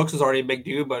 I know Brooks is already a big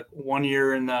dude, but 1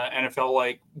 year in the NFL,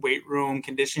 like weight room,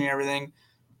 conditioning, everything,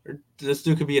 this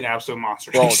dude could be an absolute monster.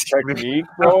 Bro, technique,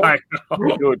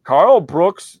 bro. Dude, Carl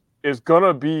Brooks is going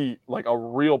to be like a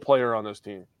real player on this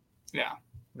team. Yeah.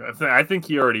 I think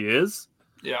he already is.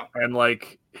 Yeah. And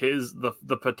like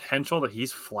the potential that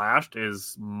he's flashed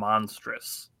is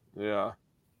monstrous. Yeah.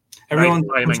 Everyone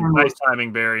nice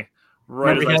timing, Barry.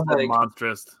 Right as I said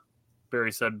monstrous,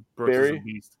 Barry said Brooks is a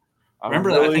beast. Remember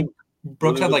that? I think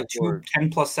Brooks had like 2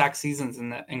 10+ sack seasons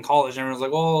in college. And everyone's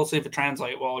like, well, let's see if it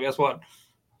translates. Well, guess what?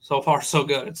 So far, so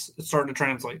good. It's starting to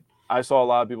translate. I saw a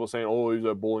lot of people saying, oh, he's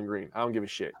at Bowling Green. I don't give a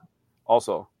shit.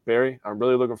 Also, Barry, I'm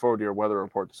really looking forward to your weather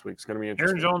report this week. It's going to be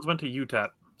interesting. Aaron Jones went to UTEP,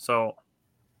 so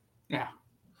yeah.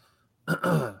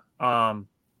 On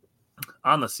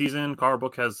the season, Carl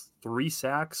Brooks has 3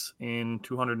 sacks in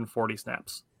 240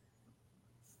 snaps.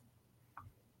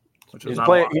 Which is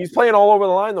he's playing all over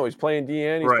the line though. He's playing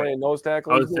DN. He's playing nose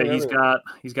tackle. I would say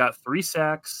he's got 3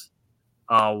 sacks,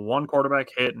 1 quarterback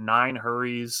hit, 9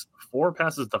 hurries, 4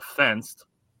 passes defensed,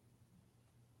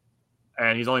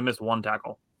 and he's only missed 1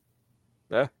 tackle.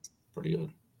 Yeah, pretty good.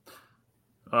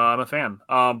 I'm a fan.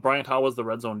 Bryant, how was the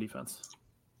red zone defense?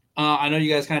 I know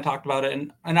you guys kind of talked about it,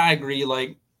 and I agree.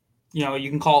 Like, you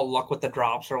can call it luck with the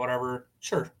drops or whatever.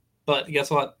 Sure. But guess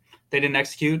what? They didn't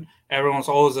execute. Everyone's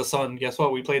always the sun. Guess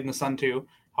what? We played in the sun too.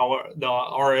 It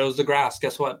was the grass.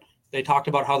 Guess what? They talked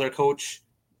about how their coach,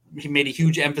 he made a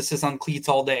huge emphasis on cleats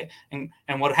all day. And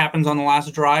what happens on the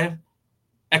last drive?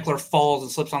 Eckler falls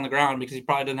and slips on the ground because he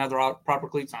probably didn't have the proper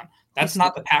cleats on. That's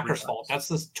not the Packers' fault. That's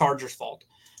the Chargers' fault.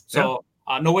 So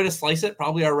no way to slice it.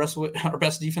 Probably our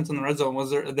best defense in the red zone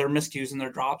was their miscues and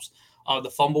their drops. The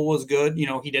fumble was good.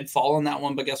 He did fall on that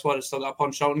one, but guess what? It still got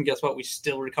punched out, and guess what? We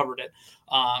still recovered it.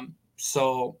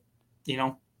 So,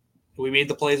 we made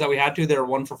the plays that we had to. They were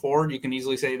 1 for 4. You can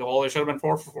easily say, well, they should have been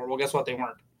 4 for 4. Well, guess what? They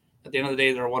weren't. At the end of the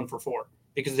day, they're 1 for 4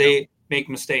 because they make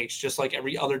mistakes just like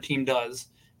every other team does,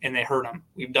 and they hurt them.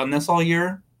 We've done this all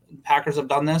year. Packers have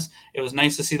done this. It was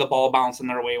nice to see the ball bounce in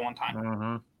their way one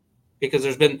time because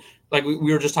there's been, like we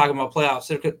were just talking about playoffs.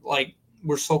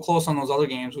 We're so close on those other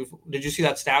games. Did you see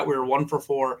that stat? We were 1 for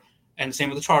 4, and same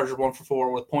with the Chargers, 1 for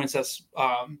 4 with points that's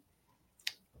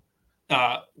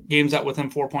games that within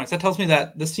 4 points. That tells me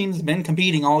that this team's been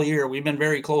competing all year. We've been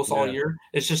very close all year.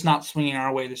 It's just not swinging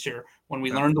our way this year. When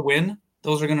we learn to win,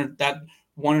 those are that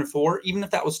 1 and 4. Even if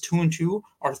that was 2 and 2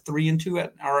 or 3 and 2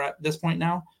 at this point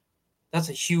now, that's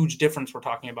a huge difference we're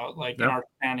talking about, in our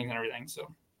standings and everything.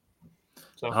 So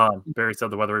Barry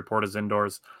said the weather report is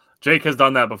indoors. Jake has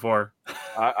done that before.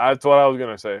 That's what I was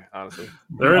going to say, honestly.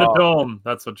 They're in a dome.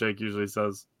 That's what Jake usually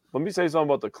says. Let me say something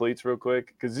about the cleats real quick,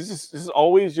 because this is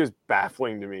always just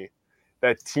baffling to me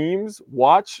that teams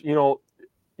watch, you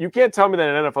can't tell me that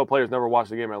an NFL player's never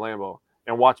watched a game at Lambeau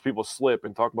and watch people slip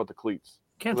and talk about the cleats.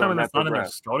 You can't tell me that's not in their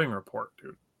scouting report,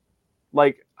 dude.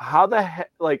 Like, how the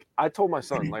heck? Like, I told my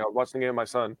son, I was watching the game with my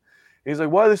son. He's like,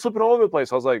 why are they slipping all over the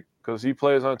place? I was like, because he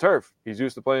plays on turf. He's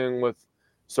used to playing with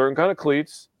certain kind of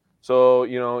cleats. So,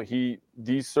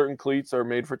 these certain cleats are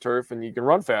made for turf and he can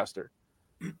run faster.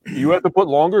 You have to put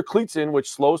longer cleats in, which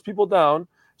slows people down.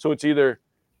 So it's either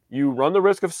you run the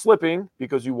risk of slipping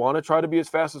because you want to try to be as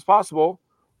fast as possible,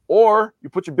 or you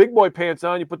put your big boy pants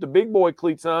on, you put the big boy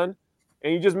cleats on,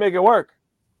 and you just make it work.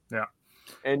 Yeah.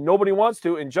 And nobody wants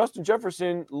to. And Justin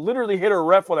Jefferson literally hit a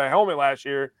ref with a helmet last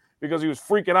year because he was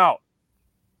freaking out.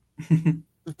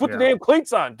 Just put the damn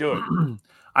cleats on, do it.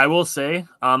 I will say,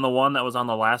 on the one that was on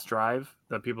the last drive,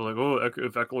 that people are like, oh,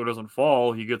 if Eckler doesn't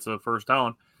fall, he gets a first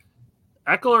down.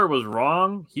 Eckler was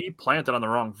wrong. He planted on the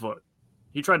wrong foot.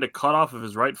 He tried to cut off of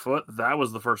his right foot. That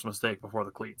was the first mistake before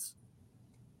the cleats.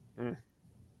 I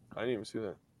didn't even see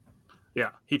that. Yeah,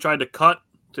 he tried to cut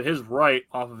to his right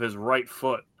off of his right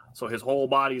foot. So his whole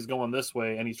body is going this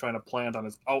way, and he's trying to plant on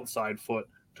his outside foot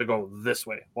to go this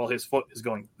way, while his foot is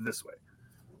going this way.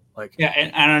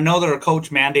 And I know their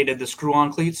coach mandated the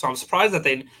screw-on cleats, so I'm surprised that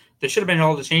they should have been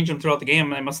able to change them throughout the game.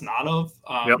 They must not have.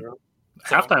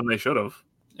 Halftime they should have.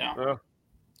 Yeah.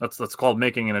 That's called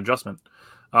making an adjustment.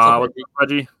 What's up,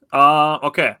 Reggie?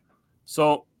 Okay.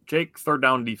 So, Jake, third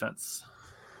down defense.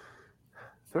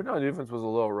 Third down defense was a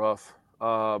little rough,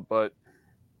 but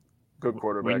good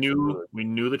quarterback. We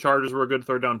knew the Chargers were a good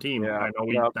third down team. Yeah, I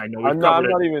know. I'm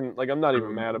not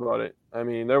even mad about it. I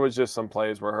mean, there was just some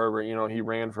plays where Herbert, he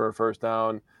ran for a first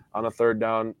down on a third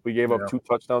down. We gave up 2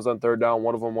 touchdowns on third down.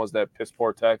 One of them was that piss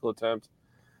poor tackle attempt,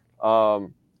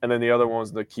 and then the other one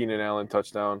was the Keenan Allen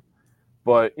touchdown.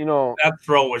 But that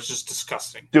throw was just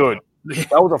disgusting, dude.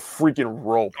 That was a freaking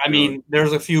rope. I mean,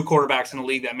 there's a few quarterbacks in the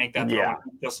league that make that throw. Yeah.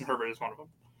 Justin Herbert is one of them.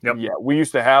 Yep. Yeah, we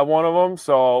used to have one of them.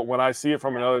 So when I see it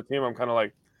from another team, I'm kind of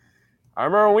like, I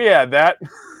remember when we had that.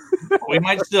 We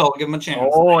might still give him a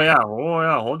chance. Oh yeah,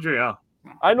 hold your yeah.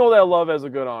 I know that Love has a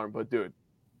good arm, but dude,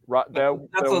 I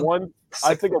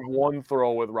think of one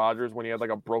throw with Rodgers when he had like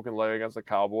a broken leg against the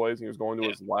Cowboys and he was going to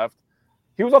his left.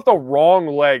 He was off the wrong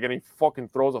leg and he fucking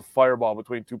throws a fireball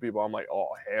between 2 people. I'm like, oh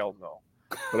hell no.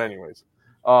 But anyways,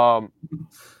 on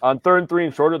 3rd and 3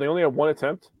 and shorter, they only had 1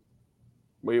 attempt.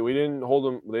 We didn't hold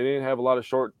them. They didn't have a lot of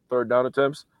short third down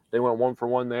attempts. They went 1 for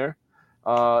 1 there.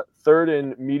 3rd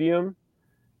and medium,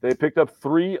 they picked up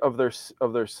 3 of their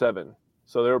 7.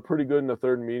 So they were pretty good in the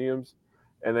 3rd and mediums.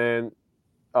 And then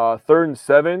 3rd and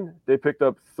 7, they picked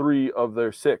up 3 of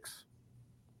their 6.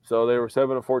 So they were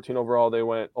 7 of 14 overall. They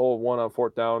went 0-1 on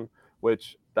 4th down,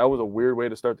 which that was a weird way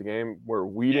to start the game where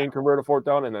we didn't convert a 4th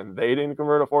down and then they didn't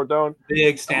convert a 4th down.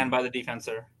 Big stand by the defense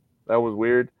there. That was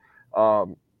weird.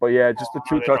 But yeah, just the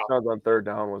 2 touchdowns on 3rd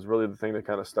down was really the thing that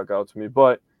kind of stuck out to me.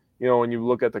 But, when you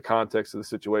look at the context of the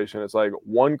situation, it's like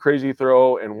 1 crazy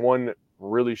throw and 1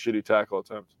 really shitty tackle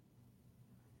attempt.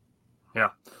 Yeah.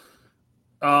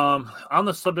 On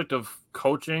the subject of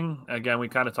coaching, again, we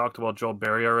kind of talked about Joe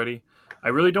Barry already. I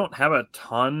really don't have a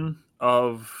ton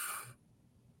of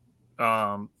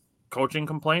coaching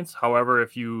complaints. However,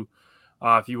 if you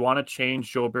want to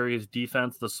change Joe Barry's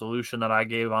defense, the solution that I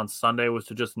gave on Sunday was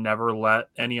to just never let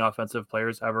any offensive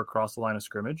players ever cross the line of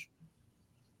scrimmage.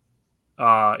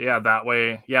 That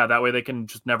way they can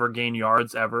just never gain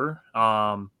yards ever.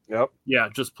 Yep. Yeah,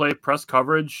 just play press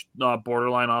coverage,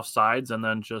 borderline offsides, and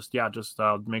then just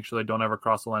make sure they don't ever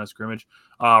cross the line of scrimmage.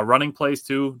 Running plays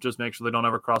too, just make sure they don't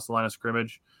ever cross the line of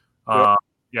scrimmage.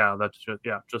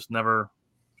 Just never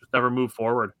move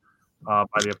forward by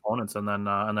the opponents, and then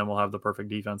we'll have the perfect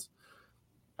defense.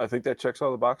 I think that checks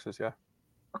all the boxes. Yeah.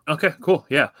 Okay. Cool.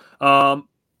 Yeah.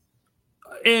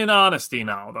 In honesty,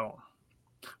 now though,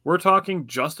 we're talking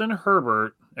Justin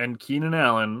Herbert and Keenan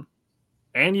Allen.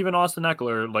 And even Austin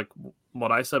Eckler, like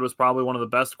what I said was probably one of the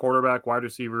best quarterback, wide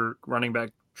receiver, running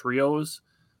back trios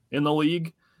in the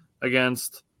league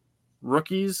against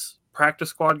rookies, practice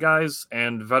squad guys,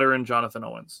 and veteran Jonathan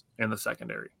Owens in the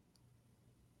secondary.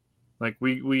 Like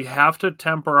we have to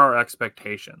temper our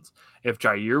expectations. If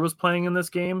Jair was playing in this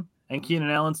game and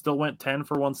Keenan Allen still went 10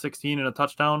 for 116 and a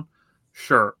touchdown,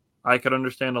 sure, I could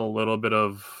understand a little bit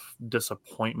of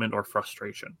disappointment or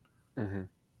frustration. Mm-hmm.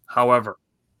 However,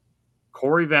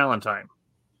 Corey Ballantyne,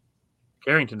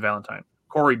 that's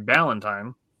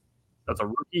a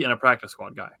rookie and a practice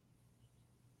squad guy.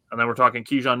 And then we're talking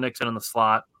Keyshawn Nixon in the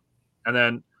slot. And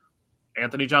then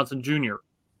Anthony Johnson Jr.,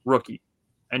 rookie.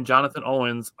 And Jonathan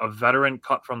Owens, a veteran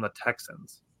cut from the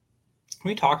Texans. Can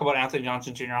we talk about Anthony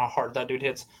Johnson Jr., how hard that dude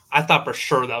hits? I thought for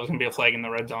sure that was going to be a flag in the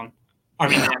red zone.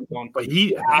 End zone. But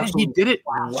he did it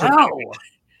wow.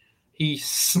 He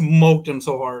smoked him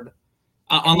so hard.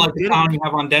 Unlike the clown you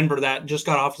have on Denver that just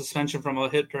got off suspension from a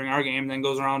hit during our game, then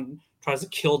goes around and tries to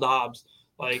kill Dobbs.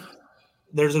 Like,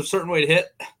 there's a certain way to hit,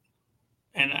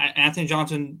 and Anthony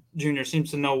Johnson Jr.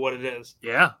 seems to know what it is.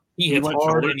 Yeah. He hits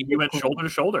hard. He went shoulder to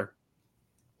shoulder.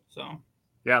 So,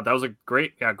 yeah, that was a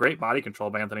great body control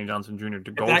by Anthony Johnson Jr.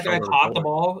 to go. If that guy caught the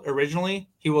ball originally,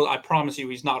 he will. I promise you,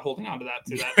 he's not holding on to that.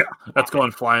 Yeah, that's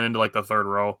going flying into like the third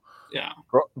row. Yeah,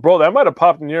 bro, that might have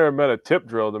popped in the air and met a tip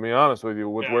drill. To be honest with you,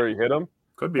 with where he hit him,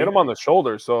 could be hit him on the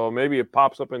shoulder, so maybe it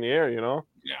pops up in the air. Yeah,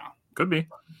 could be.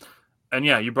 And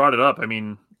yeah, you brought it up. I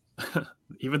mean,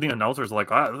 even the announcers are like,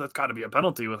 that's got to be a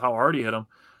penalty with how hard he hit him.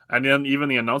 And then even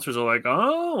the announcers are like,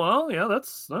 oh well, yeah,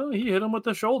 he hit him with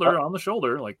the shoulder on the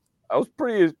shoulder. Like, that was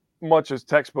pretty much as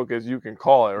textbook as you can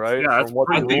call it, right? Yeah, I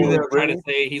think they were trying to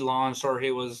say he launched or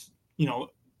he was,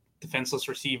 defenseless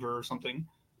receiver or something.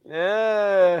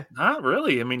 Yeah, not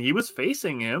really. I mean, he was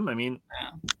facing him. I mean,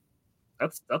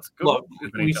 that's good. Look,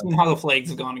 we've seen how the flags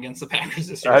have gone against the Packers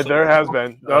this year. There has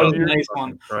been. That was a nice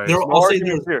one. Right. I'll say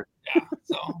there's here. Yeah.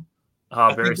 So.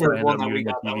 Very sad ended up muting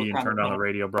the TV and turned on the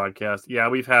radio broadcast. Yeah,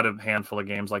 we've had a handful of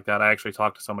games like that. I actually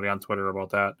talked to somebody on Twitter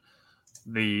about that.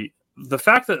 The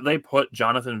fact that they put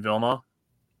Jonathan Vilma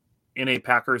in a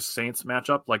Packers-Saints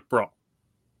matchup, like, bro,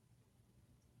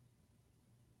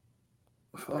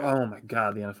 Oh my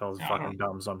god, the NFL is Yeah, I fucking don't-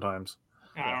 dumb sometimes.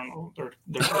 I don't know. They're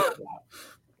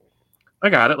I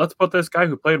got it. Let's put this guy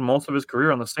who played most of his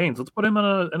career on the Saints. Let's put him in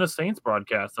a Saints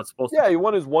broadcast. That's supposed Yeah, to. he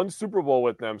won his one Super Bowl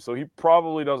with them, so he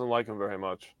probably doesn't like him very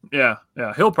much. Yeah.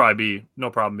 He'll probably be no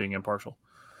problem being impartial.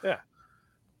 Yeah.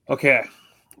 Okay.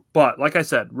 But like I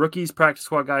said, rookies, practice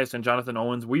squad guys, and Jonathan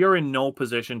Owens, we are in no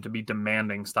position to be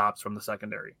demanding stops from the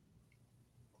secondary.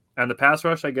 And the pass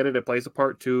rush, I get it. It plays a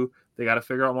part too. They got to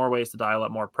figure out more ways to dial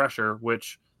up more pressure,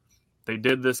 which they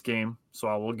did this game. So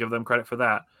I will give them credit for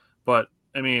that. But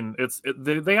I mean,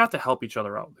 they have to help each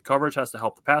other out. The coverage has to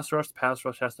help the pass rush. The pass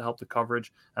rush has to help the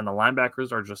coverage. And the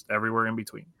linebackers are just everywhere in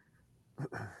between.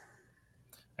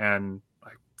 And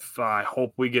I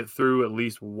hope we get through at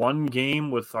least one game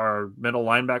with our middle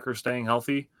linebacker staying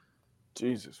healthy.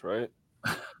 Jesus, right?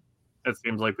 It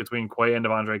seems like between Quay and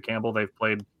Devondre Campbell, they've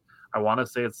played, I want to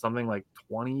say it's something like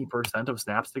 20% of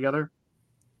snaps together.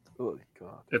 Oh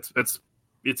God.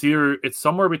 It's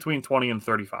somewhere between 20 and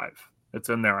 35. It's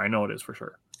in there. I know it is for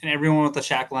sure. And everyone with the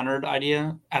Shaq Leonard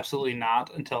idea, absolutely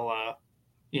not until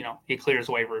he clears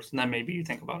waivers, and then maybe you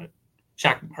think about it.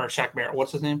 Shaq Barrett,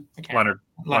 what's his name? Leonard.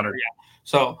 Yeah.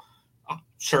 So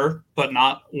sure, but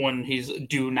not when he's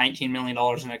due $19 million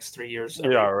in the next 3 years.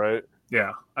 Yeah, right.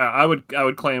 Yeah, I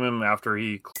would claim him after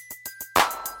he.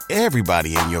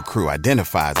 Everybody in your crew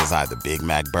identifies as either Big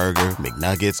Mac Burger,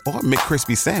 McNuggets, or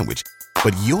McCrispy Sandwich.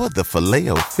 But you're the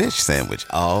Filet-O-Fish Sandwich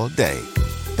all day.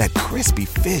 That crispy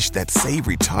fish, that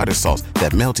savory tartar sauce,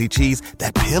 that melty cheese,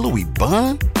 that pillowy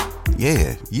bun.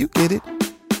 Yeah, you get it.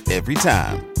 Every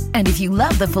time. And if you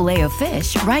love the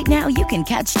Filet-O-Fish, right now you can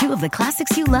catch two of the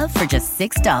classics you love for just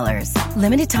 $6.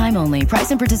 Limited time only.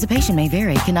 Price and participation may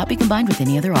vary. Cannot be combined with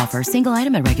any other offer. Single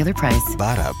item at regular price.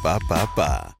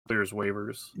 Ba-da-ba-ba-ba. Clears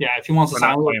waivers. Yeah, if he wants to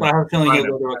sign with, but I have a feeling he'll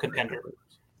go to a contender.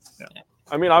 Yeah.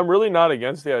 I mean, I'm really not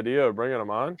against the idea of bringing him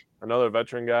on. Another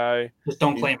veteran guy. Just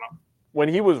don't claim him. When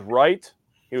he was right,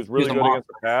 he was really He's a good monster. against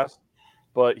the pass,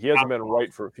 but he hasn't been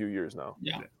right for a few years now.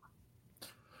 Yeah.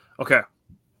 Okay.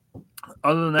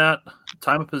 Other than that,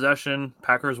 time of possession,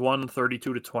 Packers won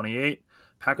 32-28.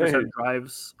 Packers had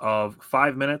drives of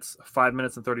 5 minutes, 5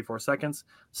 minutes and 34 seconds,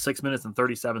 6 minutes and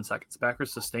 37 seconds.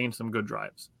 Packers sustained some good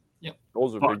drives. Yep.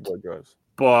 Those are big boy drives.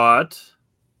 But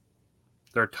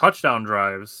their touchdown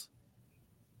drives,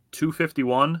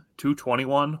 251,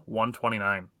 221,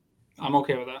 129. I'm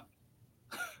okay with that.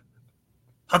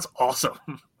 That's awesome.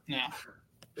 Yeah.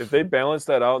 If they balance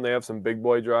that out and they have some big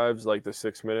boy drives like the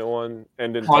 6 minute one,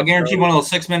 and Well, I guarantee one of those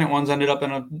 6 minute ones ended up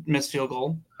in a missed field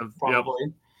goal. Probably.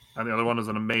 Yep. And the other one is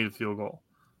an made field goal.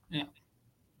 Yeah.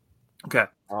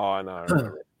 Oh, I know. I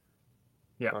remember.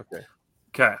 Yeah.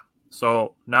 Okay.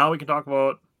 So now we can talk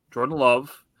about Jordan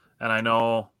Love. And I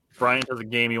know Bryant has a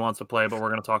game he wants to play, but we're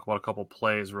going to talk about a couple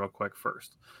plays real quick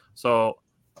first. So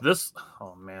this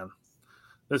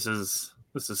is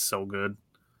so good.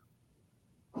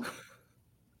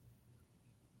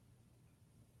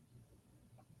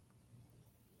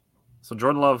 So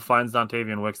Jordan Love finds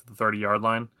Dontavian Wicks at the 30-yard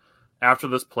line. After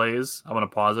this plays, I'm going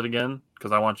to pause it again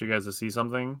because I want you guys to see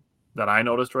something that I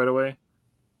noticed right away.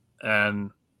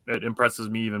 And it impresses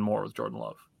me even more with Jordan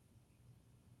Love.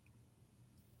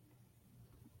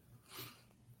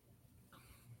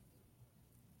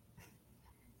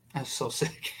 That's so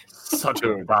sick. Such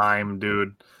a dime,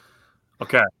 dude.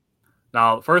 Okay.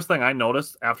 Now, first thing I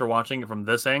noticed after watching it from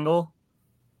this angle.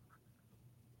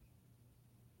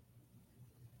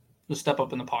 The step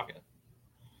up in the pocket.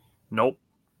 Nope.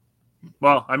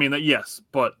 Well, I mean, yes,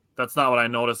 but that's not what I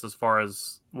noticed as far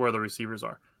as where the receivers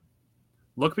are.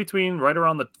 Look between right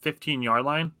around the 15-yard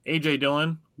line. A.J.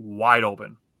 Dillon, wide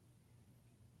open.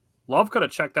 Love could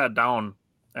have checked that down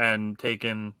and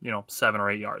taken, 7 or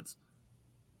 8 yards.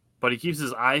 But he keeps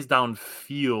his eyes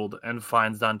downfield and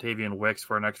finds Dontavian Wicks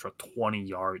for an extra 20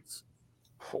 yards.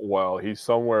 Well, he's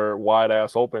somewhere wide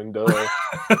ass open, duh.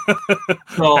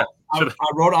 So I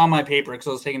wrote on my paper because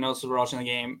I was taking notes as we were watching the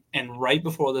game. And right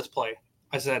before this play,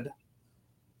 I said,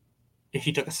 if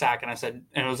he took a sack, and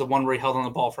it was the one where he held on the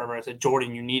ball forever. I said,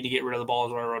 Jordan, you need to get rid of the ball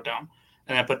is what I wrote down.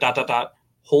 And I put ...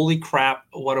 Holy crap,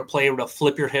 what a play to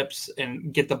flip your hips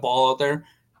and get the ball out there.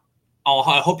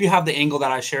 I hope you have the angle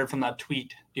that I shared from that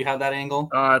tweet. Do you have that angle?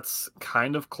 It's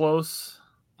kind of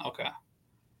Okay.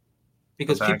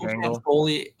 Because people can't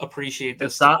fully appreciate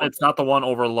this. It's not the one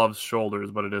over Love's shoulders,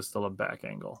 but it is still a back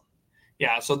angle.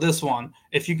 Yeah, so this one,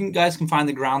 if you guys can find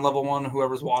the ground level one,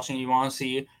 whoever's watching, you want to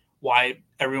see why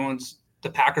the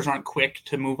Packers aren't quick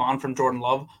to move on from Jordan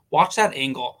Love, watch that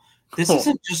angle. This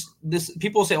isn't just this.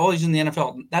 People say, "Oh, he's in the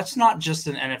NFL." That's not just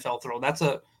an NFL throw.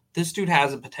 This dude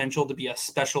has a potential to be a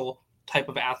special type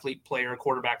of athlete, player,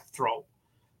 quarterback throw.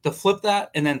 to flip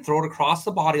that and then throw it across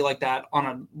the body like that on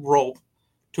a rope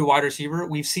to a wide receiver,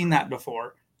 we've seen that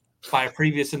before by a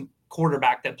previous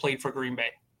quarterback that played for Green Bay.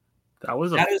 That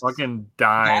was a fucking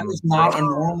dime. That is not a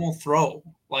normal throw.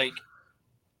 Like,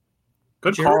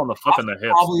 good call on the flip in the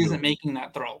hips. Probably isn't making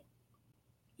that throw.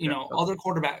 Other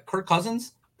quarterback, Kirk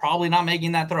Cousins, probably not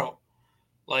making that throw.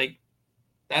 Like,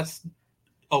 that's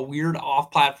a weird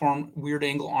off-platform, weird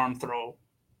angle arm throw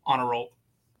on a rope.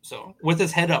 So with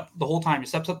his head up the whole time, he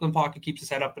steps up in the pocket, keeps his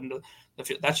head up into the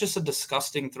field. That's just a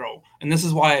disgusting throw. And this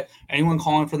is why anyone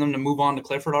calling for them to move on to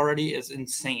Clifford already is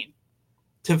insane.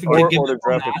 Or to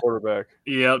draft a quarterback.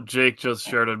 Yep, Jake just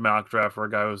shared a mock draft for a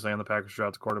guy who was saying the Packers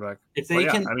draft a quarterback. If they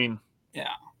can,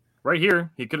 right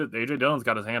here, he could have. AJ Dillon's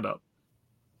got his hand up.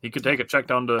 He could take a check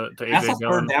down to AJ Dillon. That's a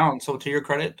third down. So to your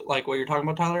credit, like what you're talking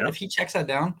about, Tyler, if he checks that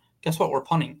down, guess what? We're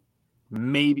punting.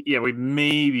 Maybe, we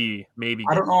maybe.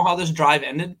 I don't know how this drive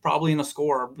ended. Probably in a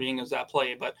score, being as that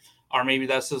play, or maybe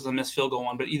that's just a missed field goal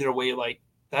one. But either way, like,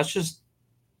 that's just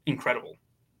incredible.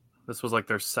 This was like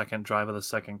their second drive of the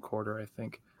second quarter, I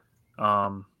think.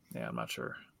 I'm not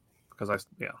sure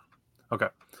okay,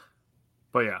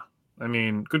 but yeah, I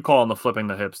mean, good call on the flipping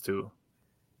the hips too.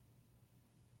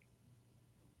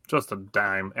 Just a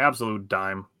dime, absolute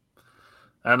dime.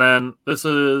 And then this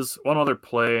is one other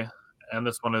play. And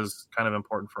this one is kind of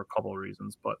important for a couple of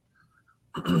reasons, but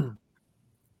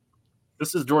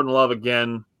this is Jordan Love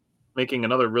again making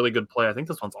another really good play. I think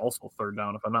this one's also third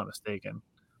down, if I'm not mistaken.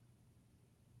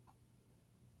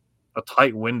 A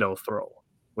tight window throw,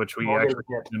 which we actually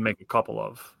did make a couple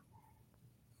of.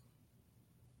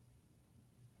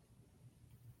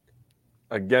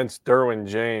 Against Derwin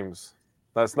James.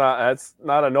 That's not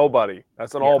a nobody.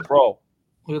 That's an all-pro.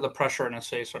 Look at the pressure in his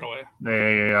face right away.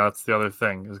 Yeah. That's the other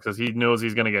thing, is because he knows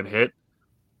he's going to get hit,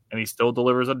 and he still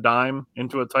delivers a dime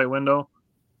into a tight window.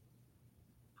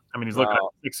 I mean, he's looking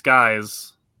at 6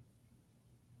 guys.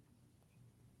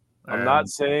 I'm not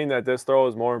saying that this throw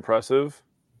is more impressive,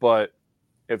 but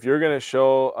if you're going to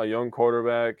show a young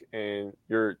quarterback and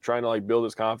you're trying to like build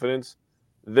his confidence,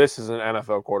 this is an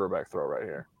NFL quarterback throw right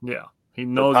here. Yeah, he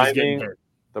knows he's getting hit.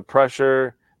 The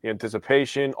pressure, the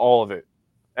anticipation, all of it.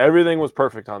 Everything was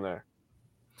perfect on there.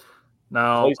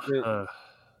 Now,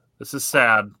 this is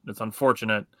sad. It's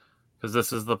unfortunate because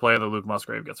this is the play that Luke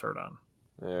Musgrave gets hurt on.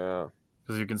 Yeah.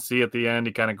 Because you can see at the end,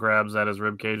 he kind of grabs at his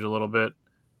ribcage a little bit.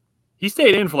 He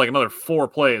stayed in for like another 4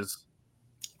 plays.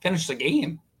 Finished the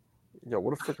game. Yeah,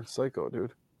 what a freaking psycho,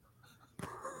 dude.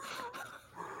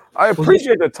 I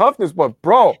appreciate the toughness, but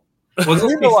bro,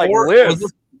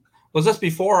 was this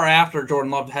before or after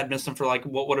Jordan Love had missed him for like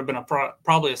what would have been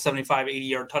probably a 75,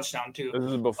 80-yard touchdown too?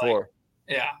 This is before.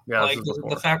 Like, like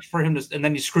the fact for him to, and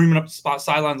then he's screaming up the spot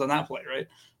sidelines on that play, right?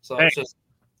 So it's just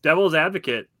devil's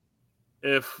advocate.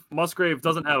 If Musgrave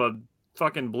doesn't have a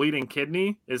fucking bleeding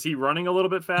kidney, is he running a little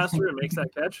bit faster and makes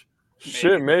that catch?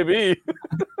 Shit, maybe.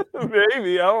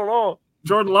 Maybe. I don't know.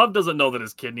 Jordan Love doesn't know that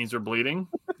his kidneys are bleeding.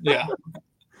 Yeah.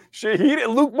 Shit,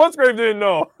 Luke Musgrave didn't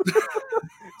know.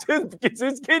 It's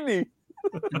his kidney.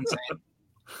 Insane.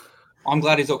 I'm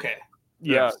glad he's okay.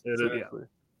 Yes, exactly.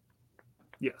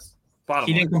 Yes.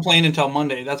 He didn't complain until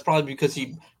Monday. That's probably because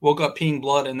he woke up peeing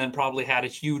blood and then probably had a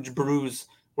huge bruise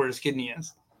where his kidney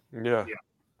is. Yeah.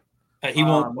 He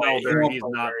won't play. He's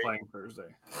not playing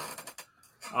Thursday.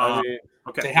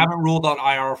 They haven't ruled out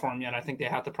IR for him yet. I think they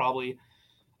have to probably.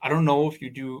 I don't know if you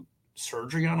do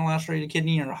surgery on a lacerated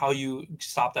kidney or how you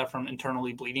stop that from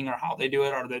internally bleeding or how they do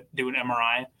it, or they do an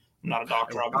MRI. I'm not a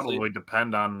doctor, it obviously. Probably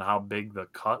depend on how big the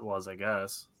cut was, I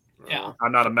guess. Yeah.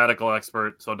 I'm not a medical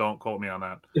expert, so don't quote me on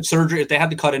that. If they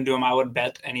had to cut into him, I would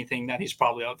bet anything that he's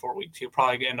probably out 4 weeks. He'll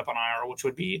probably end up on IR, which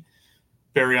would be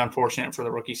very unfortunate for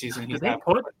the rookie season. Did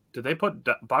they put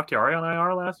Bakhtiari on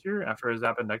IR last year after his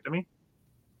appendectomy?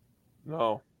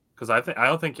 No, because I think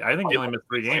he only missed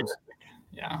 3 games.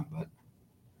 Yeah, but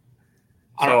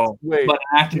but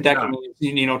an appendectomy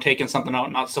is taking something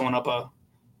out, not sewing up a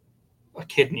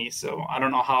kidney. So I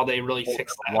don't know how they really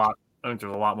fix that. I think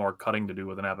there's a lot more cutting to do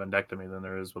with an appendectomy than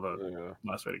there is with a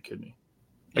lacerated kidney.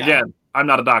 Yeah. Again, I'm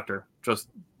not a doctor, just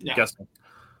guessing.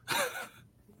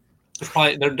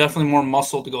 There's definitely more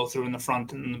muscle to go through in the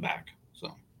front and in the back.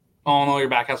 So, your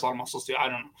back has a lot of muscles too. I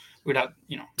don't know. We'd have,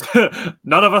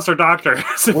 None of us are doctors.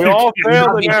 We all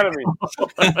failed anatomy.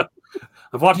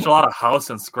 I've watched a lot of House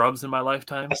and Scrubs in my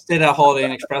lifetime. I stayed at Holiday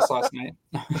Inn Express last night.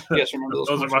 You guys remember those?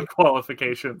 Those are my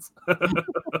qualifications.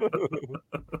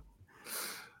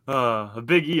 A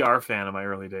big ER fan in my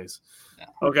early days. Yeah.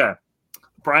 Okay.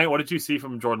 Brian, what did you see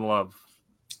from Jordan Love?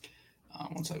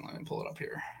 1 second, let me pull it up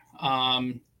here.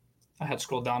 I had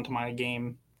scrolled down to my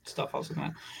game stuff I was looking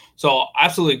at. So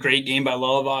absolutely great game by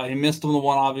Love. He missed the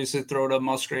one, obviously, throw to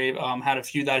Musgrave. Had a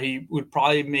few that he would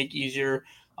probably make easier.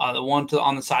 The one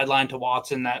on the sideline to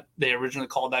Watson that they originally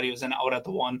called that he was out at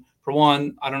the one. For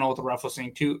one, I don't know what the ref was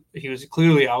saying. Two, he was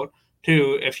clearly out.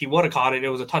 Two, if he would have caught it, it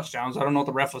was a touchdown. So I don't know what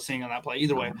the ref was seeing on that play.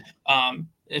 Either way,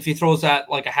 if he throws that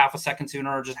like a half a second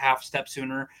sooner or just half a step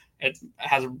sooner, it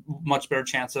has a much better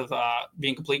chance of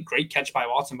being complete. Great catch by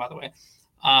Watson, by the way.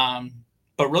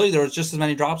 But really, there was just as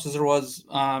many drops as there was,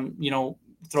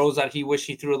 throws that he wished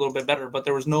he threw a little bit better. But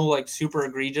there was no like super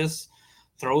egregious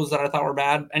throws that I thought were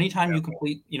bad. Anytime you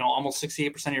complete, almost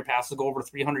 68% of your passes, go over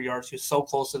 300 yards, he was so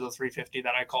close to the 350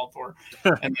 that I called for.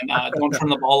 And then don't turn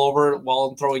the ball over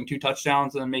while throwing 2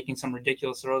 touchdowns and then making some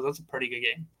ridiculous throws. That's a pretty good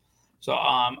game. So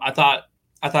I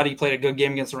thought he played a good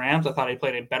game against the Rams. I thought he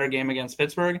played a better game against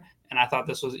Pittsburgh. And I thought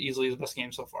this was easily his best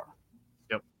game so far.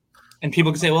 Yep. And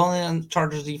people can say, well,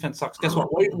 Chargers defense sucks. Guess what?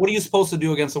 What are you supposed to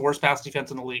do against the worst pass defense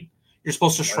in the league? You're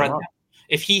supposed to shred them.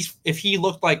 If he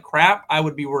looked like crap, I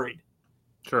would be worried.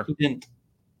 Sure. He didn't.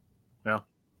 Yeah.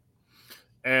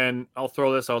 And I'll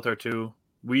throw this out there too.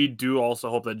 We do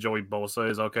also hope that Joey Bosa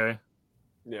is okay.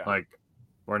 Yeah. Like,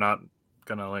 we're not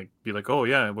gonna be like, oh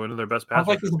yeah, one of their best passers. Sounds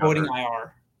like he's avoiding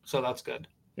IR, so that's good.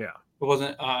 Yeah. It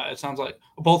wasn't. It sounds like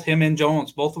both him and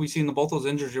Jones, both we seen both those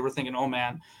injuries. You were thinking, oh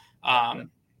man,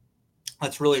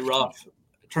 that's really rough.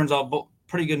 It turns out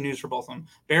pretty good news for both of them.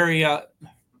 Barry, I'll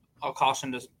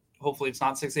caution just hopefully it's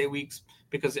not 6-8 weeks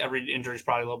because every injury is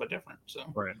probably a little bit different. So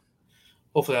right.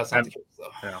 Hopefully that's not the case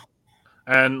though. Yeah.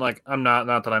 And I'm not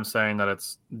that I'm saying that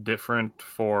it's different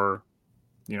for,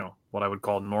 what I would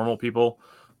call normal people,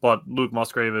 but Luke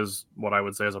Musgrave is what I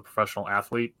would say is a professional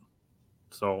athlete.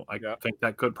 So I think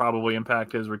that could probably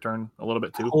impact his return a little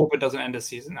bit too. I hope it doesn't end the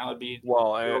season. That would be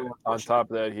well. And on top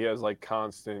of that, he has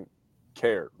constant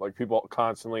care, people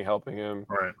constantly helping him.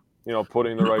 Right.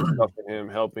 Putting the right stuff in him,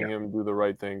 helping him do the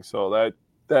right thing. So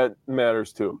that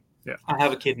matters too. Yeah. I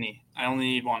have a kidney. I only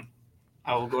need one.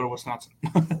 I will go to Wisconsin.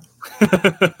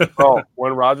 Oh,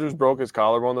 when Rodgers broke his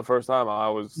collarbone the first time, I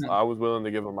was willing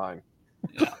to give him mine.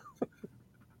 Yeah.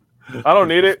 I don't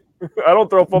need it. I don't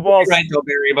throw footballs. You're right, though,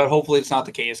 Barry, but hopefully it's not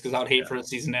the case because I would hate for the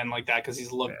season to end like that because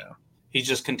he's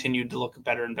just continued to look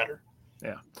better and better.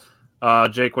 Yeah.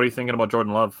 Jake, what are you thinking about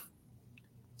Jordan Love?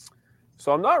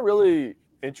 So I'm not really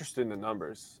interested in the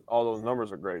numbers. All those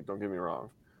numbers are great. Don't get me wrong.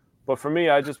 But for me,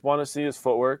 I just want to see his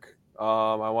footwork.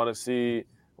 I want to see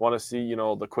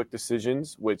the quick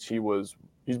decisions, which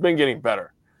he's been getting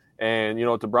better. And,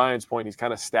 to Brian's point, he's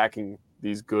kind of stacking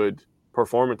these good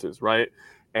performances, right?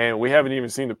 And we haven't even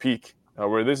seen the peak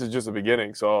where this is just the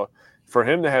beginning. So for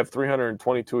him to have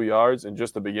 322 yards in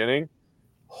just the beginning,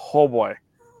 oh boy,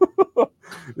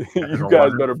 you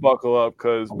guys better buckle up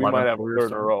because we might have a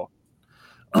third in a row.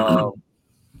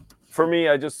 For me,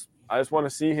 I just want to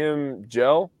see him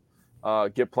gel,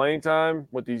 get playing time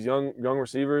with these young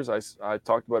receivers. I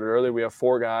talked about it earlier. We have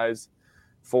 4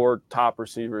 top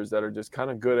receivers that are just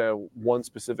kind of good at one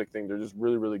specific thing. They're just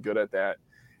really, really good at that.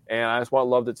 And I just want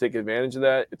Love to take advantage of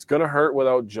that. It's going to hurt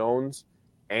without Jones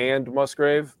and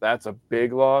Musgrave. That's a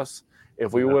big loss.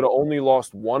 If we would have only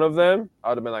lost one of them, I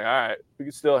would have been like, all right, we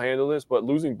can still handle this. But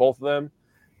losing both of them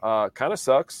kind of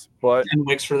sucks. But and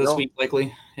Wicks for this week,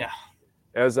 likely. Yeah.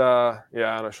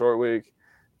 On a short week,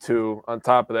 too, on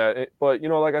top of that. But,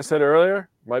 like I said earlier,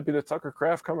 might be the Tucker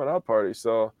Kraft coming out party.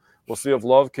 So we'll see if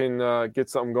Love can get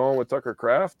something going with Tucker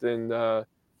Kraft. And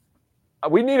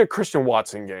we need a Christian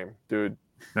Watson game, dude.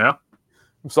 Yeah.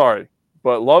 I'm sorry.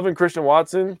 But Love and Christian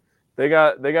Watson, they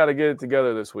got to get it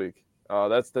together this week.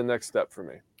 That's the next step for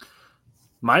me.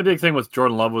 My big thing with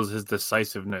Jordan Love was his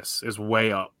decisiveness is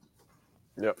way up.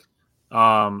 Yep.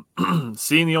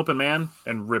 Seeing the open man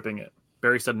and ripping it.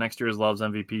 Barry said next year is Love's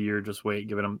MVP year. Just wait,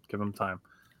 give him time.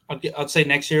 I'd say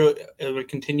next year it would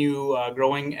continue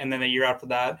growing, and then the year after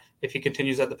that, if he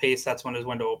continues at the pace, that's when his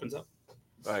window opens up.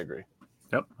 I agree.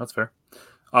 Yep, that's fair.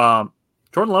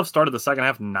 Jordan Love started the second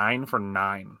half 9 for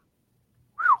 9.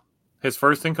 His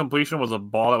first incompletion was a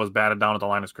ball that was batted down at the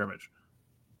line of scrimmage.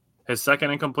 His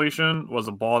second incompletion was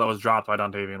a ball that was dropped by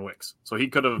Dontavian Wicks. So he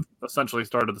could have essentially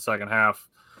started the second half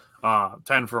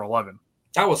 10 for 11.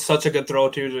 That was such a good throw,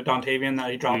 too, to Dontavian that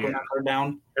he dropped when that third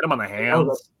down. Hit him on the That hands.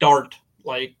 was a dart,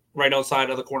 right outside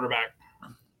of the quarterback.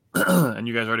 And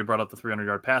you guys already brought up the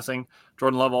 300-yard passing.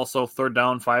 Jordan Love also third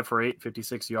down, 5 for 8,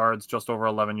 56 yards, just over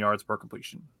 11 yards per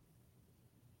completion.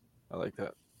 I like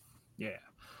that. Yeah.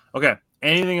 Okay.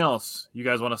 Anything else you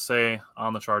guys want to say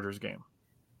on the Chargers game?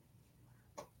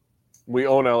 We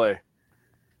own LA.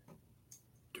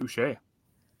 Touche.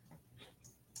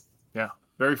 Yeah.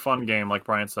 Very fun game, like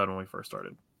Brian said when we first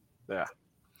started. Yeah.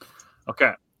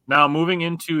 Okay. Now, moving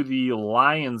into the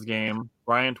Lions game,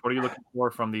 Bryant, what are you looking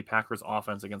for from the Packers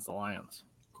offense against the Lions?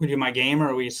 Can we do my game, or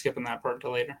are we skipping that part to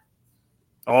later?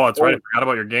 Oh, that's right. I forgot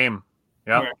about your game.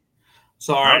 Yeah. Okay.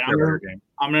 So, all right, game.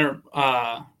 I'm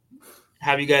gonna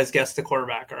have you guys guess the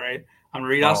quarterback. All right, I'm gonna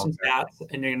read out some stats,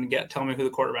 and you're gonna tell me who the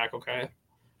quarterback. Okay,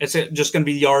 it's just gonna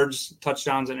be yards,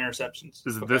 touchdowns, and interceptions.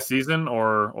 Is it this season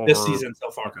or over? This season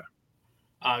so far? Okay.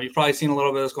 You've probably seen a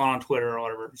little bit of this going on Twitter or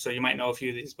whatever, so you might know a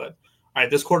few of these. But all right,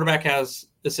 this quarterback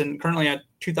currently at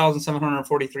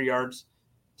 2,743 yards,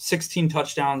 16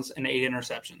 touchdowns, and 8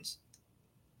 interceptions.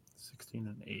 16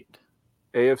 and 8.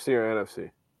 AFC or NFC?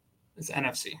 It's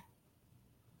NFC.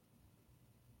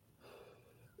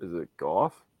 Is it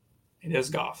Goff? It is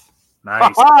Goff.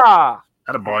 Nice.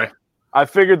 Attaboy. I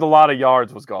figured the lot of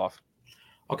yards was Goff.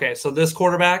 Okay, so this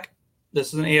quarterback,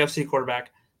 this is an AFC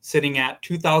quarterback, sitting at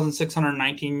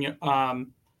 2,619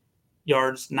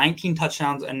 yards, 19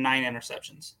 touchdowns, and 9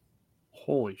 interceptions.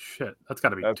 Holy shit. That's got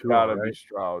to be That's Tua, got to right? be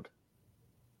Stroud.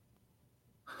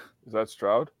 Is that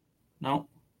Stroud? No.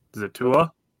 Is it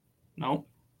Tua? No.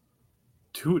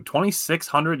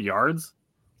 2,600 yards?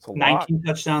 It's a lot. 19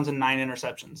 touchdowns and 9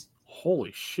 interceptions.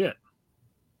 Holy shit.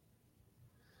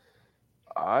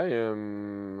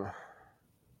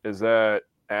 Is that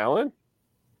Allen?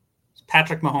 It's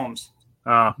Patrick Mahomes.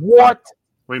 What?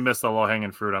 We missed the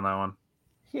low-hanging fruit on that one.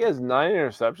 He has 9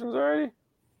 interceptions already?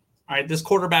 All right, this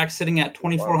quarterback sitting at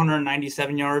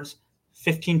 2,497 yards,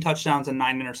 15 touchdowns, and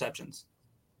 9 interceptions.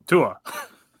 Tua.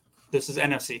 This is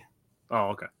NFC. Oh,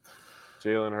 okay.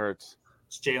 Jalen Hurts.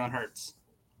 It's Jalen Hurts.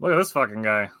 Look at this fucking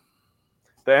guy.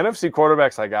 The NFC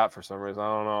quarterbacks I got for some reason. I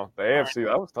don't know. The AFC,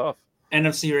 that was tough.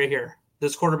 NFC right here.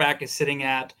 This quarterback is sitting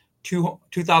at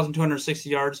 2,260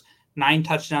 yards, 9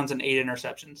 touchdowns, and 8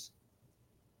 interceptions.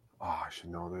 Oh, I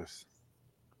should know this.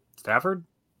 Stafford?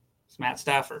 It's Matt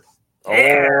Stafford. Oh,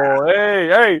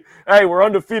 hey, we're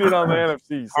undefeated on the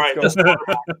NFCs. All right,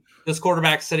 this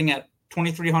quarterback sitting at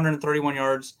 2,331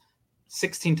 yards,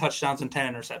 16 touchdowns, and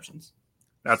 10 interceptions.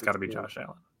 That's got to be Josh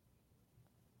Allen.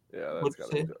 Yeah, that's What'd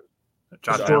got to you be say?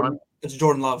 Josh It's Allen? It's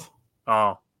Jordan Love.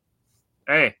 Oh.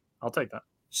 Hey, I'll take that.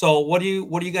 So what do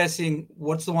you guys seeing?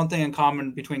 What's the one thing in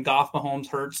common between Goff, Mahomes,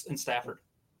 Hurts, and Stafford?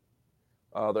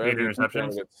 They're 8 MVP interceptions?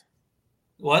 candidates.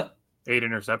 What? 8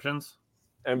 interceptions?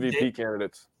 MVP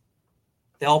candidates.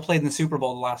 They all played in the Super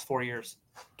Bowl the last 4 years.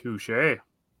 Touche.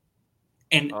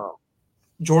 And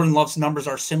Jordan Love's numbers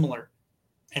are similar.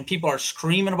 And people are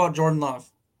screaming about Jordan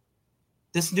Love.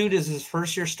 This dude is his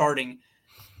first year starting.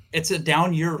 It's a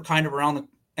down year kind of around the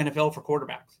NFL for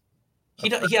quarterbacks. He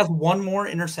has 1 more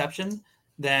interception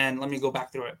than, let me go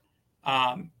back through it.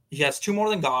 He has 2 more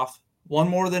than Goff, 1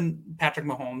 more than Patrick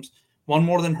Mahomes, 1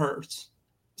 more than Hurts,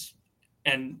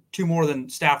 and 2 more than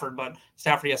Stafford, but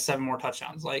Stafford has 7 more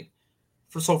touchdowns.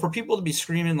 For people to be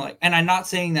screaming and I'm not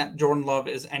saying that Jordan Love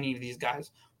is any of these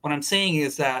guys. What I'm saying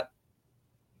is that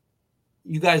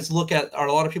you guys a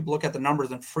lot of people look at the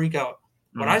numbers and freak out.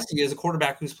 What I see is a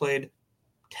quarterback who's played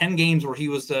 10 games where he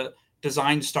was the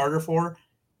designed starter for,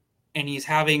 and he's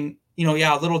having, a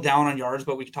little down on yards,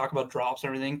 but we can talk about drops and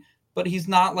everything, but he's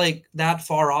not that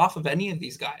far off of any of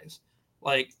these guys.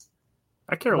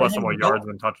 I care less about yards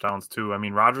than touchdowns too. I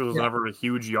mean, Rodgers was never a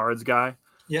huge yards guy.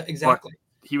 Yeah, exactly.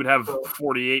 He would have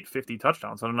 48, 50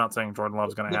 touchdowns. I'm not saying Jordan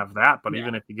Love's going to have that, but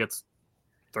even if he gets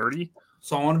 30.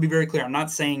 So I want to be very clear. I'm not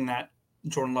saying that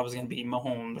Jordan Love is going to be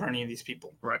Mahomes or any of these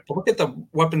people. Right. But look at the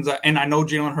weapons. And I know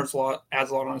Jalen Hurts adds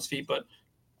a lot on his feet, but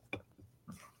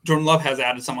Jordan Love has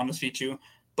added some on his feet too.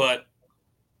 But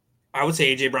I would say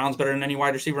A.J. Brown's better than any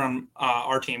wide receiver on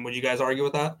our team. Would you guys argue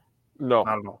with that? No.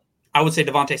 I don't know. I would say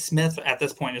Devontae Smith at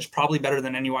this point is probably better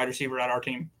than any wide receiver at our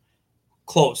team.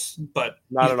 Close, but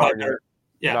Not an argument. better.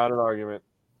 Yeah. Not an argument.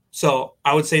 So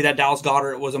I would say that Dallas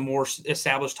Goedert was a more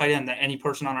established tight end than any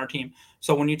person on our team.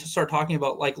 So when you start talking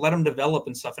about let him develop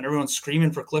and stuff, and everyone's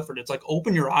screaming for Clifford, it's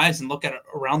open your eyes and look at it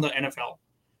around the NFL.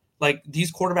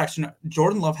 These quarterbacks,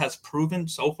 Jordan Love has proven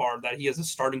so far that he is a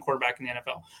starting quarterback in the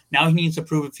NFL. Now he needs to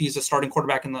prove if he's a starting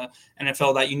quarterback in the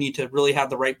NFL that you need to really have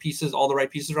the right pieces, all the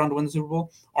right pieces around to win the Super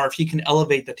Bowl, or if he can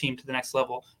elevate the team to the next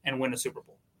level and win a Super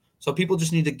Bowl. So people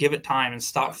just need to give it time and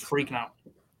stop freaking out.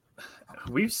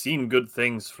 We've seen good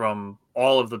things from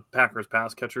all of the Packers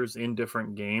pass catchers in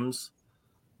different games.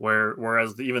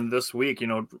 Whereas even this week,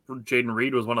 Jaden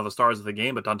Reed was one of the stars of the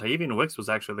game, but Dontavian Wicks was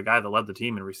actually the guy that led the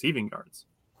team in receiving yards.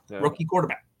 Yeah. Rookie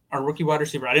quarterback or rookie wide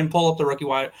receiver. I didn't pull up the rookie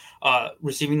wide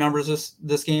receiving numbers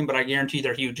this game, but I guarantee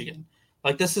they're huge again.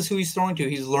 This is who he's throwing to.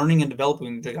 He's learning and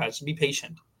developing the guys. So be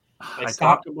patient. I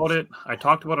talked about it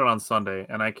on Sunday,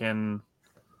 and I can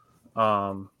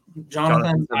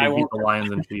Jonathan, said I we beat won't. the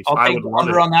Lions and Chiefs. I'll I take would the love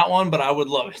under it. on that one, but I would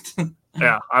love it.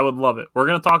 Yeah, I would love it. We're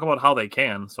going to talk about how they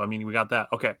can. So, I mean, we got that.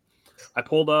 Okay. I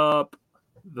pulled up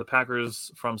the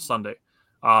Packers from Sunday.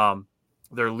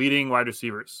 Their leading wide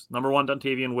receivers. Number 1,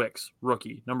 Dontavian Wicks,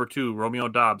 rookie. Number 2, Romeo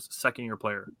Doubs, second-year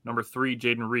player. Number 3,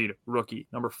 Jaden Reed, rookie.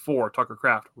 Number 4, Tucker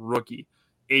Kraft, rookie.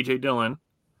 A.J. Dillon.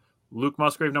 Luke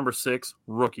Musgrave, number 6,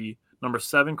 rookie. Number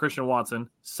 7, Christian Watson,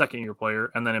 second-year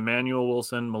player. And then Emmanuel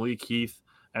Wilson, Malik Heath,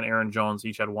 and Aaron Jones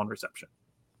each had 1 reception.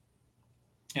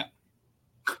 Yeah.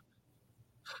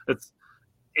 It's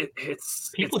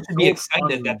People should be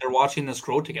excited that they're watching this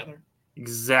grow together.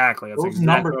 Exactly. That's Those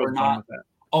exactly numbers what I are was going not. with that.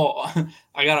 Oh,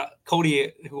 I got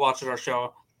Cody who watches our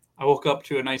show. I woke up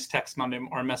to a nice text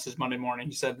message Monday morning.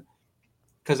 He said,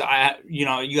 because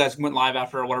you guys went live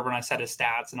after or whatever, and I said his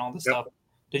stats and all this stuff.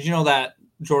 Did you know that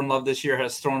Jordan Love this year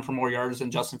has thrown for more yards than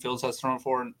Justin Fields has thrown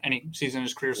for in any season in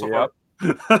his career so far?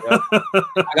 Yep. I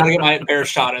got to get my Bears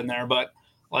shot in there, but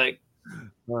like,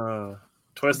 Bears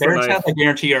fans, I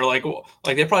guarantee, are like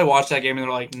they probably watched that game and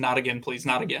they're like, not again, please,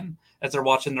 not again. As they're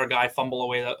watching their guy fumble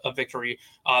away a victory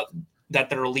that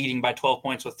they're leading by 12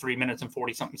 points with 3 minutes and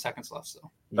 40-something seconds left.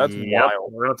 So that's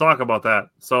wild. We're going to talk about that.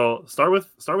 So start with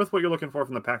what you're looking for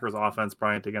from the Packers offense,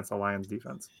 Bryant, against the Lions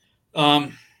defense.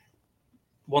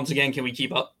 Once again, can we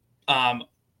keep up?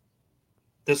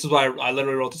 This is why I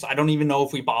literally wrote this. I don't even know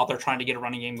if we bother trying to get a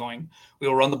running game going. We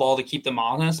will run the ball to keep them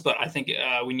honest, but I think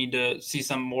we need to see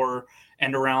some more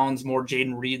end arounds, more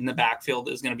Jaden Reed in the backfield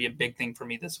is going to be a big thing for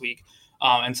me this week.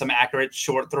 And some accurate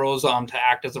short throws to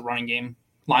act as a running game.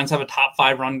 Lions have a top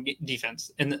 5 run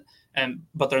defense,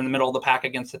 but they're in the middle of the pack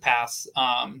against the pass.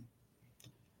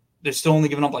 They're still only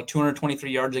giving up like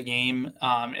 223 yards a game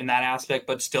in that aspect,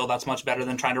 but still that's much better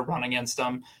than trying to run against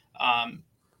them.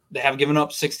 They have given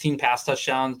up 16 pass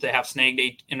touchdowns. They have snagged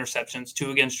 8 interceptions, 2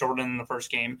 against Jordan in the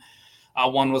first game.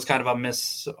 One was kind of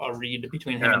a read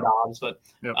between him and Dobbs, but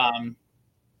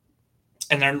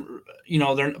and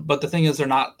but the thing is they're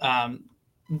not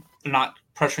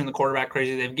pressuring the quarterback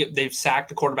crazy. They've sacked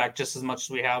the quarterback just as much as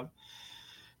we have.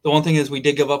 The one thing is we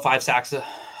did give up 5 sacks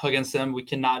against them. We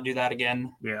cannot do that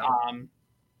again. Yeah.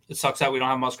 It sucks that we don't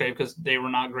have Musgrave because they were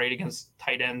not great against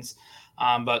tight ends.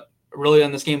 But really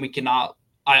in this game, we cannot.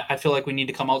 I feel like we need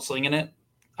to come out slinging it.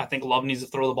 I think Love needs to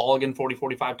throw the ball again 40,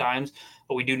 45 times,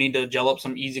 but we do need to gel up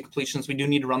some easy completions. We do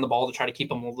need to run the ball to try to keep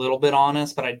them a little bit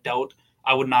honest, but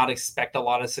I would not expect a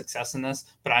lot of success in this,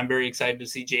 but I'm very excited to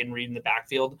see Jaden Reed in the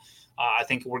backfield. I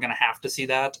think we're going to have to see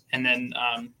that. And then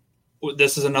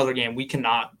this is another game. We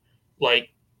cannot,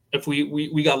 if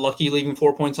we got lucky leaving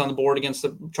 4 points on the board against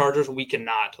the Chargers, we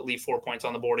cannot leave 4 points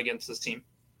on the board against this team.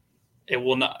 It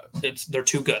will not. They're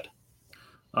too good.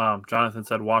 Jonathan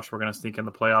said, watch, we're going to sneak in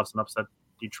the playoffs and upset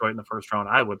Detroit in the first round.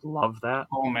 I would love that.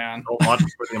 Oh, man. So much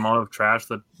for the amount of trash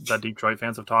that Detroit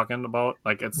fans have talking about.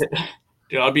 Like, it's...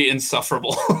 Dude, that'd be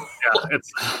insufferable.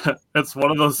 Yeah, it's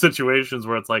one of those situations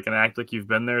where it's like an act like you've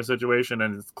been there situation,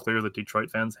 and it's clear that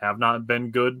Detroit fans have not been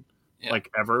good,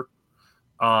 ever.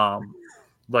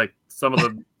 Like some of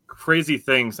the crazy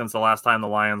things since the last time the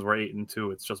Lions were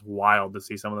 8-2. It's just wild to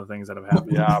see some of the things that have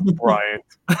happened. Yeah, Brian.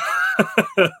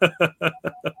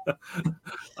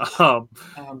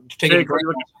 Jake,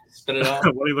 spit it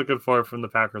out. What are you looking for from the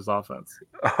Packers offense?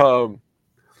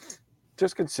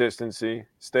 Just consistency.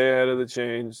 Stay ahead of the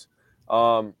chains.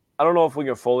 I don't know if we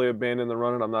can fully abandon the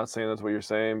run, and I'm not saying that's what you're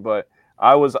saying, but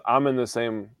I'm in the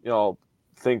same,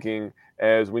 thinking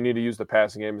as we need to use the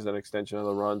passing game as an extension of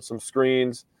the run. Some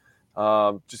screens,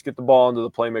 just get the ball into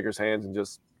the playmaker's hands and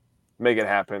just make it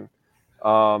happen.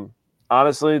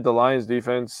 Honestly, the Lions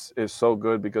defense is so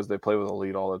good because they play with a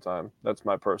lead all the time. That's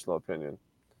my personal opinion.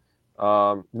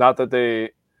 Not that they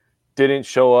didn't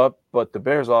show up, but the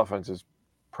Bears offense is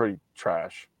pretty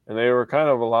trash. And they were kind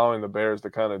of allowing the Bears to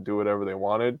kind of do whatever they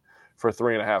wanted for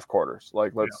 3.5 quarters.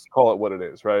 Let's call it what it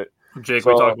is, right? Jake,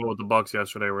 we talked about the Bucs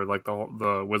yesterday where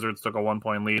the Wizards took a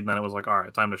 1-point lead and then it was like, all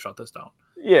right, time to shut this down.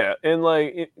 Yeah, and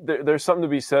there's something to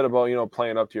be said about,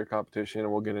 playing up to your competition,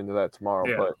 and we'll get into that tomorrow.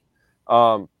 Yeah.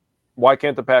 But why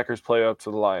can't the Packers play up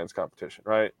to the Lions competition,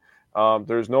 right?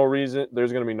 There's no reason.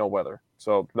 There's going to be no weather.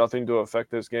 So nothing to affect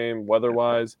this game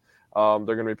weather-wise. They're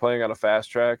going to be playing on a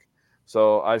fast track.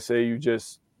 So I say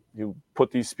you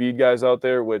put these speed guys out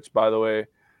there, which, by the way,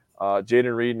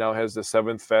 Jaden Reed now has the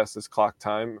 7th fastest clock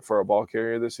time for a ball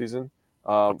carrier this season.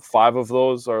 5 of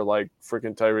those are like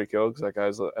freaking Tyreek Hill because that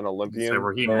guy's an Olympian. So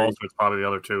Raheem Mostert's probably the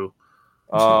other 2.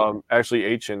 Actually,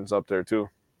 Achan's up there too.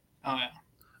 Oh yeah.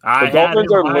 The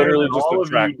Dolphins are literally just all a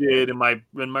track. of you did in my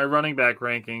running back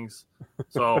rankings.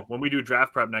 So when we do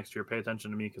draft prep next year, pay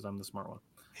attention to me because I'm the smart one.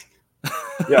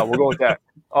 Yeah, we'll go with that.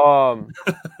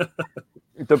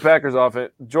 the Packers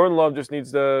offense, Jordan Love just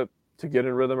needs to get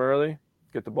in rhythm early,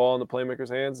 get the ball in the playmaker's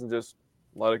hands, and just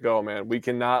let it go, man. We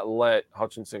cannot let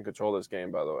Hutchinson control this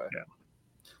game, by the way. Yeah.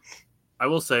 I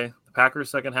will say the Packers'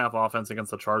 second half offense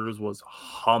against the Chargers was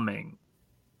humming.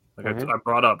 Like I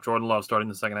brought up, Jordan Love starting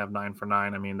the second half 9 for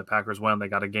 9. I mean, the Packers won. They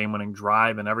got a game-winning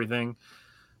drive and everything.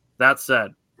 That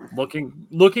said,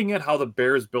 looking at how the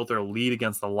Bears built their lead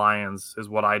against the Lions is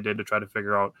what I did to try to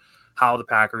figure out how the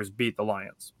Packers beat the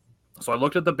Lions. So I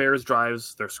looked at the Bears'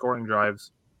 drives, their scoring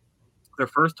drives. Their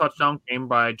first touchdown came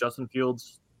by Justin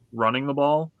Fields running the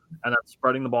ball and then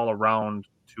spreading the ball around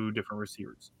to different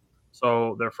receivers.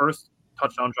 So their first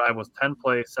touchdown drive was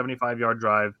 10-play, 75-yard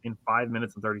drive in 5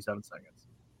 minutes and 37 seconds.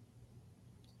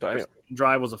 Their second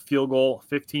drive was a field goal,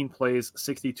 15 plays,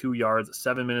 62 yards,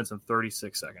 7 minutes and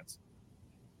 36 seconds.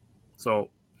 So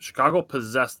Chicago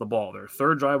possessed the ball. Their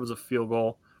third drive was a field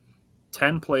goal,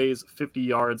 10 plays, 50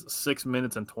 yards, 6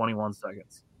 minutes and 21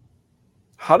 seconds.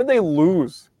 How did they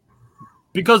lose?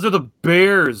 Because they're the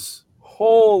Bears.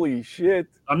 Holy shit.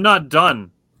 I'm not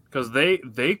done because they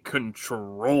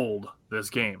controlled this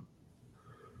game.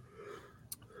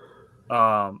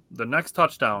 The next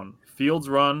touchdown, Fields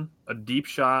run, a deep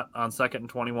shot on 2nd and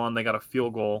 21. They got a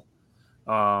field goal.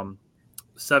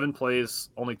 7 plays,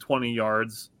 only 20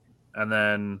 yards, and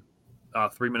then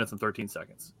 3 minutes and 13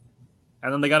 seconds.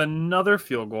 And then they got another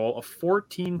field goal, a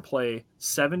 14-play,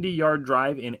 70-yard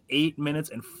drive in 8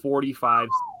 minutes and 45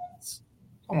 seconds.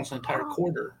 Almost an entire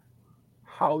quarter.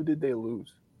 How did they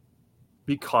lose?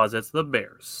 Because it's the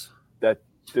Bears.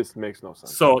 This makes no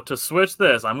sense. So to switch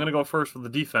this, I'm going to go first for the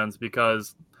defense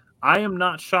because I am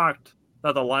not shocked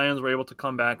that the Lions were able to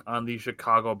come back on the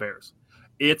Chicago Bears.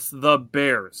 It's the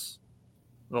Bears.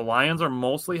 The Lions are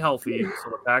mostly healthy, so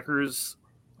the Packers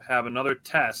have another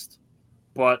test.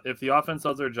 But if the offense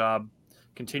does their job,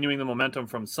 continuing the momentum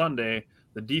from Sunday,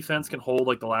 the defense can hold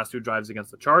like the last 2 drives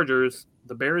against the Chargers.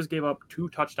 The Bears gave up 2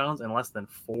 touchdowns in less than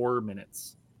 4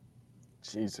 minutes.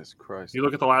 Jesus Christ. You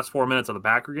look at the last 4 minutes of the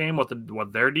Packer game,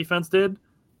 what their defense did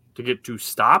to get 2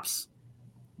 stops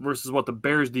versus what the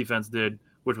Bears defense did,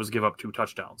 which was give up 2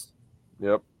 touchdowns.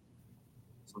 Yep.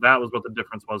 So that was what the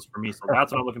difference was for me. So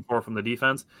that's what I'm looking for from the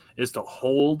defense is to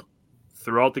hold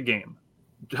throughout the game.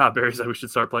 Barry said we should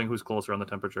start playing Who's Closer on the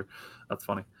temperature. That's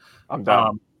funny. I'm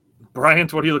down.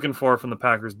 Bryant, what are you looking for from the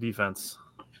Packers defense?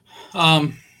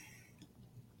 I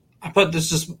put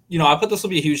this will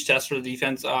be a huge test for the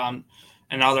defense.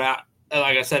 And now they're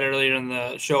like I said earlier in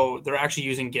the show, they're actually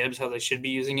using Gibbs how they should be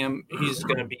using him. He's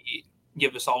going to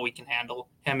give us all we can handle,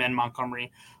 him and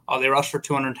Montgomery. They rushed for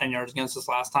 210 yards against us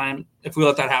last time. If we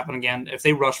let that happen again, if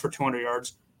they rush for 200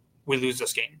 yards, we lose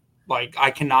this game. Like,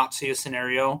 I cannot see a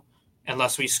scenario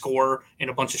unless we score in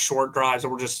a bunch of short drives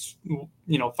or we're just,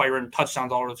 firing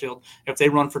touchdowns all over the field. If they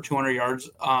run for 200 yards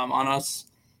on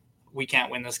us, we can't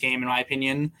win this game, in my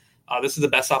opinion. This is the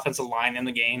best offensive line in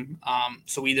the game.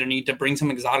 So we either need to bring some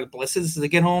exotic blitzes to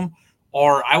get home,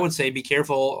 or I would say be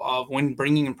careful of when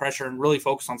bringing in pressure and really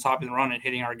focus on stopping the run and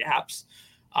hitting our gaps.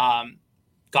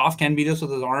 Goff can beat us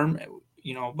with his arm,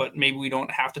 but maybe we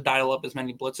don't have to dial up as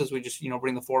many blitzes. We just,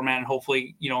 bring the 4-man and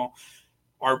hopefully,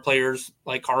 our players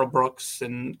like Carl Brooks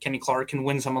and Kenny Clark can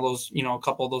win some of those, a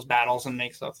couple of those battles and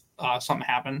make something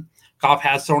happen. Goff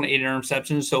has thrown 8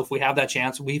 interceptions, so if we have that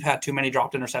chance, we've had too many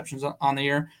dropped interceptions on the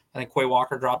year. I think Quay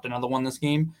Walker dropped another one this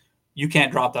game. You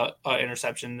can't drop the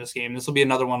interception in this game. This will be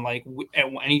another one. Like at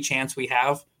any chance we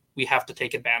have to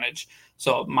take advantage.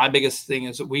 So my biggest thing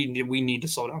is we need to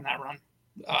slow down that run.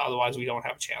 Otherwise, we don't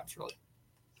have a chance, really.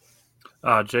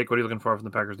 Jake, what are you looking for from the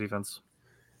Packers defense?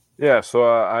 Yeah, so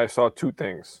I saw 2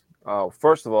 things.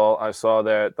 First of all, I saw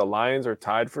that the Lions are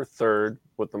tied for 3rd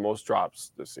with the most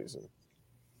drops this season.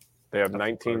 They have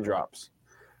 19 drops.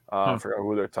 I forgot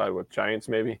who they're tied with. Giants,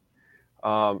 maybe.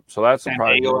 So that's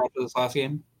surprising. San Diego after this last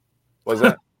game. Was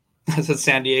that? I said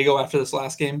San Diego after this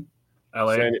last game.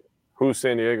 LA. Who's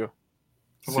San Diego?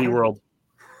 SeaWorld.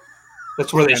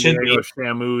 That's where they should be.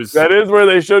 Shamus. That is where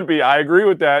they should be. I agree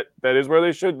with that. That is where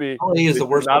they should be. LA is the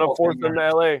worst. Not to force them to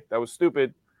LA. That was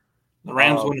stupid. The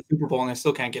Rams win the Super Bowl and they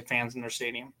still can't get fans in their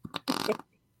stadium.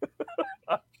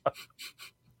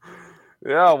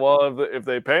 Yeah, well, if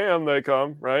they pay them, they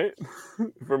come, right?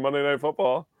 For Monday Night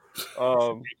Football.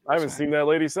 I haven't seen that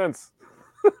lady since.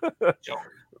 But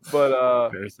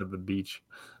Paris at the beach.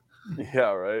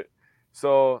 Yeah, right.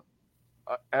 So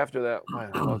after that,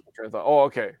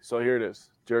 okay. So here it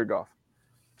is. Jared Goff.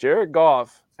 Jared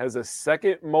Goff has the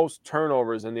 2nd most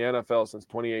turnovers in the NFL since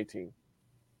 2018.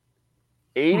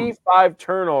 85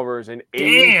 turnovers in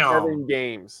 87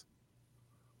 games.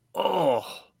 Oh.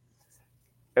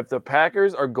 If the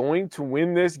Packers are going to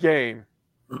win this game,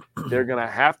 They're going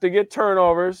to have to get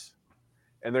turnovers,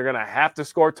 and they're going to have to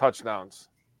score touchdowns.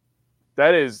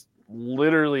 That is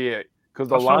literally it. Because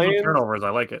the Lions, turnovers, I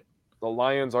like it. The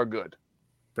Lions are good.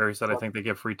 Barry said, I think they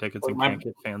give free tickets and can't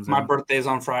get fans in. My birthday's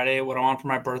on Friday. What I want for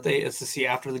my birthday is to see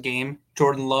after the game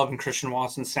Jordan Love and Christian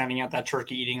Watson standing at that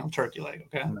turkey eating a turkey leg.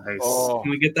 Okay, Nice. Can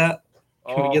we get that?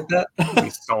 Can we get that? That'd be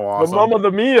so awesome. The Mamma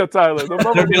the Mia, Tyler.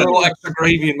 There'll be a little extra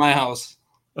gravy in my house.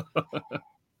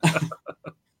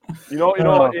 You know,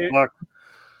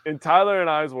 in Tyler and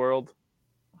I's world,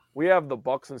 we have the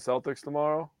Bucks and Celtics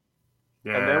tomorrow.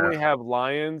 Yeah. And then we have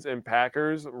Lions and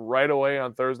Packers right away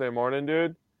on Thursday morning,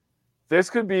 dude. This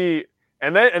could be,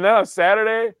 and then on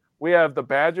Saturday we have the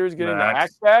Badgers getting the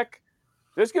axe back.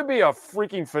 This could be a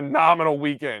freaking phenomenal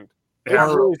weekend. Yeah.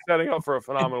 It's really setting up for a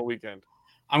phenomenal weekend.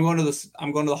 I'm going to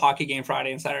the hockey game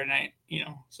Friday and Saturday night.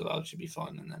 So that should be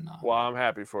fun. And then, well, I'm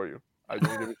happy for you. I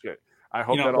don't give a shit. I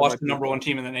hope that watch the number one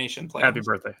team in the nation play. Happy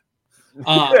birthday.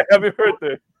 Happy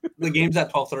birthday. The game's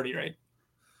at 12:30, right?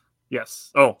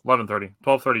 Yes. Oh, 11:30.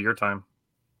 12:30 your time.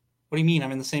 What do you mean?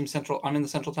 I'm in the central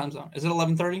time zone. Is it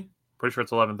 11:30? Pretty sure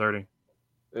it's 11:30.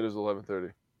 It is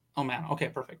 11:30. Oh man. Okay,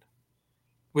 perfect.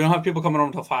 We don't have people coming over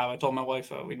until 5. I told my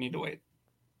wife we need to wait.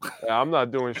 Yeah, I'm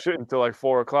not doing shit until like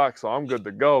 4 o'clock, so I'm good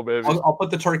to go, baby. I'll put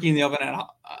the turkey in the oven and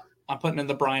I'm putting in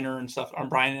the briner and stuff. I'm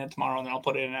brining it tomorrow, and then I'll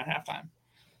put it in at halftime.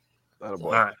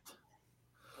 All right.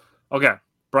 Okay,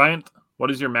 Bryant,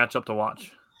 what is your matchup to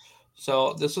watch?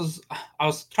 So I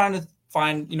was trying to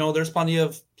find, there's plenty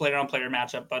of player-on-player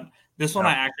matchup, but this one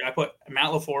I put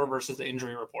Matt LaFleur versus the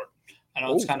injury report. I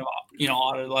know it's kind of,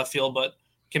 out of left field, but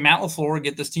can Matt LaFleur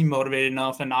get this team motivated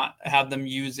enough and not have them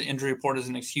use the injury report as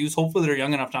an excuse? Hopefully they're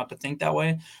young enough not to think that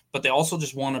way, but they also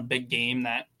just won a big game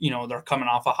that, they're coming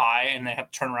off a high and they have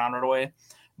to turn around right away.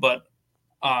 But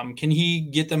can he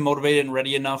get them motivated and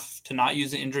ready enough to not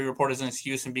use the injury report as an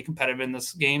excuse and be competitive in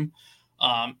this game?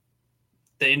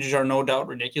 The injuries are no doubt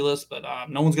ridiculous, but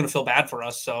no one's going to feel bad for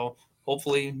us. So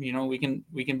hopefully, we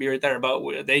can be right there.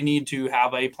 But they need to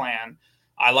have a plan.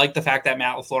 I like the fact that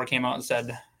Matt LaFleur came out and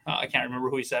said, I can't remember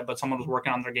who he said, but someone was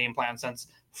working on their game plan since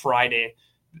Friday.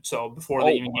 So before the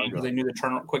even game, they knew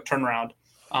the quick turnaround.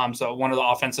 So one of the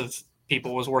offensive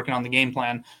people was working on the game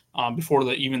plan before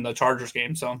even the Chargers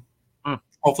game. So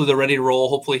hopefully they're ready to roll.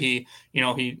 Hopefully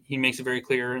he makes it very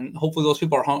clear, and hopefully those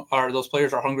people those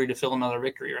players are hungry to fill another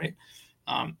victory, right?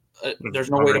 There's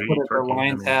no way to put it. The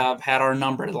Lions have had our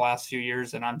number the last few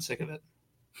years, and I'm sick of it.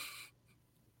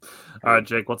 All right,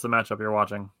 Jake, what's the matchup you're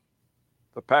watching?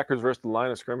 The Packers versus the line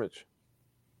of scrimmage.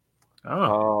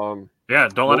 Oh, yeah.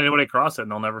 Don't let anybody cross it,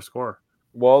 and they'll never score.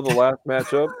 Well, the last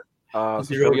matchup,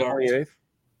 0 yards. 28th,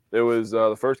 it was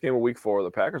the first game of Week 4. The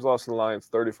Packers lost to the Lions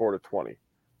 34-20.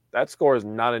 That score is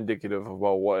not indicative of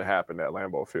what happened at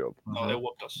Lambeau Field. No, they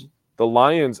whooped us. The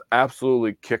Lions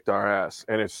absolutely kicked our ass,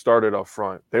 and it started up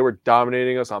front. They were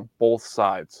dominating us on both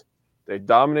sides. They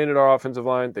dominated our offensive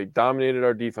line. They dominated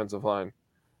our defensive line.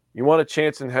 You want a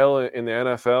chance in hell in the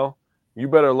NFL? You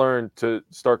better learn to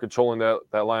start controlling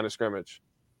that line of scrimmage.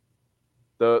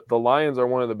 The Lions are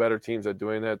one of the better teams at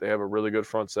doing that. They have a really good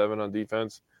front seven on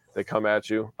defense. They come at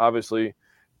you. Obviously,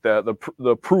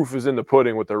 the proof is in the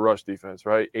pudding with their rush defense,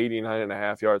 right?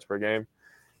 89.5 yards per game.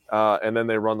 And then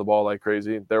they run the ball like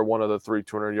crazy. They're one of the 3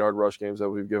 200-yard rush games that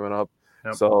we've given up.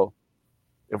 Yep. So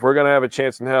if we're going to have a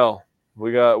chance in hell,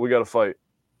 we got to fight.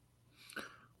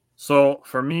 So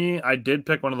for me, I did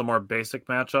pick one of the more basic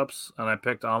matchups, and I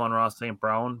picked Amon-Ra St.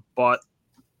 Brown. But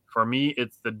for me,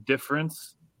 it's the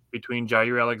difference between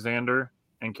Jair Alexander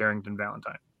and Carrington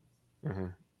Valentine. Mm-hmm.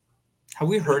 Have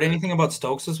we heard anything about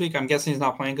Stokes this week? I'm guessing he's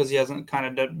not playing because he hasn't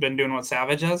kind of been doing what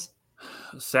Savage has.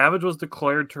 Savage was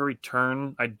declared to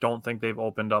return. I don't think they've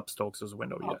opened up Stokes'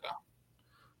 window yet. Okay.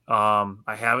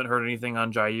 I haven't heard anything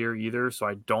on Jair either, so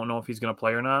I don't know if he's going to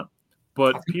play or not.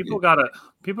 But people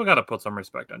gotta put some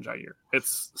respect on Jair.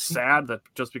 It's sad that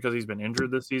just because he's been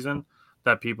injured this season,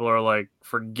 that people are like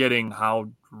forgetting how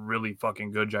really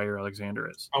fucking good Jair Alexander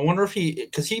is. I wonder if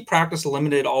because he practiced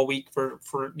limited all week for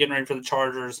getting ready for the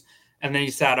Chargers, and then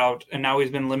he sat out, and now he's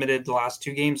been limited the last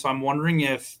 2 games. So I'm wondering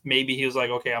if maybe he was like,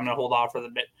 okay, I'm gonna hold off for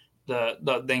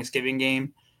the Thanksgiving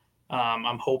game.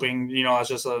 I'm hoping, that's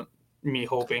just me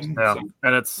hoping. Yeah, so.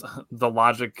 And it's the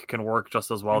logic can work just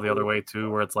as well the other way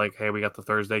too, where it's like, hey, we got the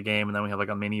Thursday game, and then we have like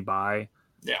a mini bye.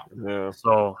 Yeah.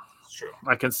 So it's true.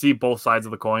 I can see both sides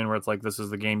of the coin, where it's like this is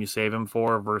the game you save him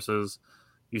for versus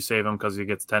you save him because he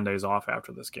gets 10 days off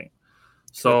after this game.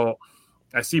 So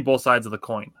I see both sides of the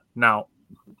coin. Now,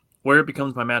 where it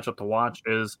becomes my matchup to watch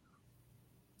is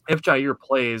if Jair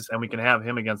plays and we can have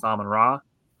him against Amon-Ra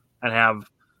and have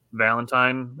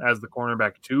Valentine as the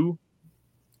cornerback too.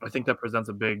 I think that presents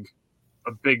a big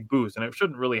a big boost, and it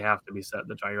shouldn't really have to be said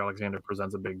that Jair Alexander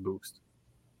presents a big boost.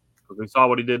 Because we saw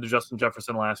what he did to Justin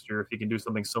Jefferson last year. If he can do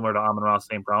something similar to Amon-Ra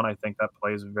St. Brown, I think that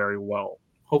plays very well.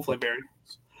 Hopefully, Barry.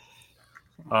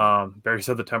 Barry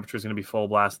said the temperature is going to be full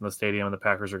blast in the stadium, and the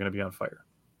Packers are going to be on fire.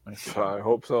 I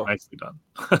hope so. Nicely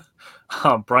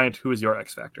done. Bryant, who is your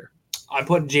X factor? I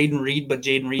put Jaden Reed, but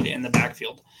Jaden Reed in the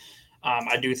backfield.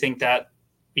 I do think that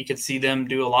we could see them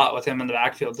do a lot with him in the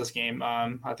backfield this game.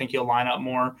 I think he'll line up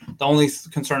more. The only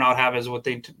concern I would have is with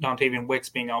Dontavian Wicks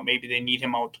being out. Maybe they need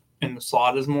him out in the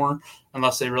slot as more,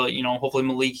 unless they really, hopefully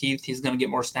Malik Heath, he's going to get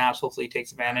more snaps. Hopefully he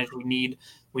takes advantage. We need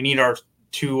our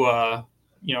two,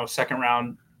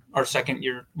 second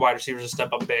year wide receivers to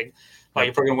step up big. Like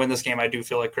if we're going to win this game, I do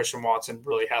feel like Christian Watson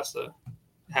really has to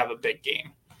have a big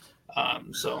game.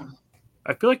 So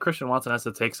I feel like Christian Watson has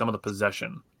to take some of the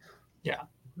possession. Yeah.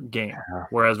 Game.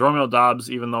 Whereas Romeo Doubs,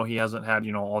 even though he hasn't had,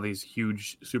 all these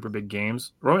huge, super big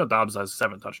games, Romeo Doubs has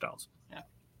 7 touchdowns. Yeah.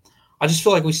 I just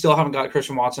feel like we still haven't got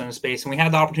Christian Watson in space, and we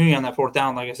had the opportunity on that 4th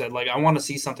down. Like I said, I want to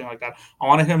see something like that. I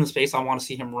want him in space. I want to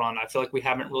see him run. I feel like we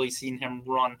haven't really seen him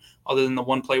run other than the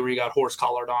one play where he got horse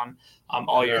collared on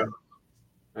all year.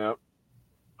 Yep.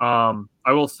 I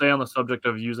will say on the subject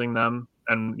of using them,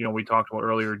 and we talked about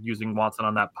earlier using Watson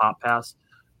on that pop pass.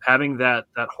 Having that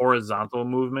horizontal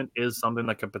movement is something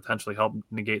that could potentially help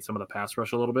negate some of the pass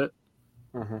rush a little bit,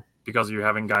 because you're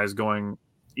having guys going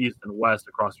east and west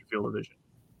across your field of vision.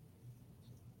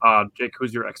 Jake,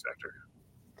 who's your X factor?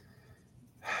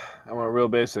 I want real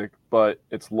basic, but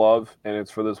it's Love, and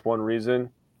it's for this one reason.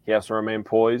 He has to remain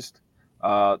poised.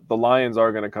 The Lions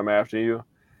are going to come after you.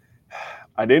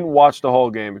 I didn't watch the whole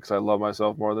game because I love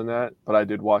myself more than that, but I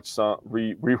did watch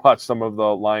rewatch some of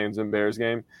the Lions and Bears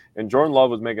game, and Justin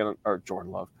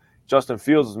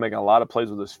Fields was making a lot of plays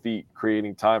with his feet,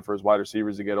 creating time for his wide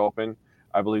receivers to get open.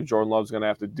 I believe Jordan Love's going to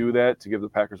have to do that to give the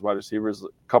Packers wide receivers a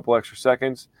couple extra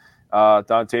seconds.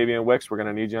 Dontavian Wicks, we're going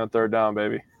to need you on 3rd down,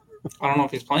 baby. I don't know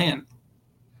if he's playing.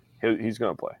 He's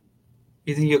going to play.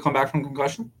 You think he'll come back from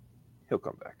concussion? He'll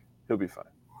come back. He'll be fine.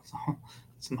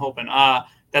 I'm hoping.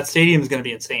 That stadium is going to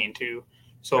be insane too.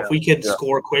 So if we could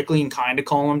score quickly and kind of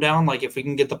calm them down, like if we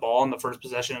can get the ball in the first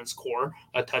possession and score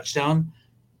a touchdown,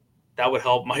 that would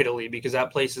help mightily because that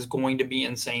place is going to be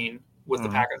insane with the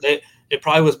Packers. It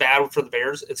probably was bad for the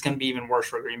Bears. It's going to be even worse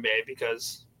for Green Bay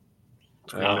because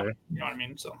you know what I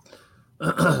mean. So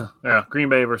yeah, Green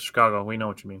Bay versus Chicago. We know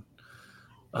what you mean.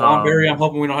 Barry, I'm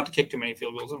hoping we don't have to kick too many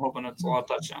field goals. I'm hoping it's a lot of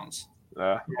touchdowns.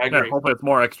 Yeah, I agree. Hopefully it's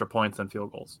more extra points than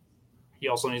field goals. He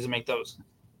also needs to make those.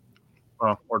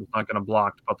 Well, we're just not going to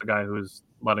block, but the guy who's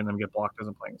letting them get blocked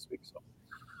isn't playing this week. So,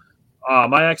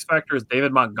 my X factor is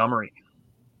David Montgomery.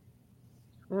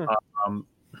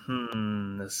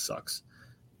 This sucks.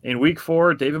 In week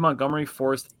 4, David Montgomery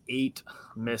forced 8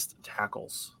 missed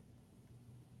tackles.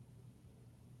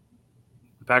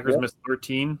 The Packers missed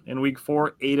 13 in week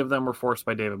 4. 8 of them were forced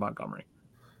by David Montgomery.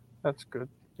 That's good.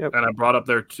 Yep. And I brought up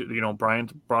their, Brian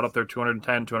brought up their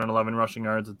 210, 211 rushing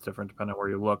yards. It's different depending on where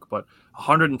you look, but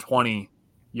 120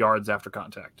 yards after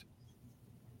contact.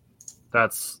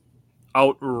 That's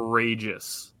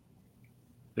outrageous.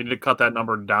 They need to cut that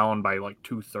number down by like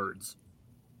 2/3.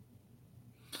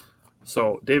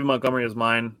 So David Montgomery is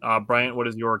mine. Bryant, what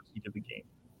is your key to the game?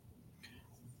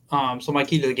 So my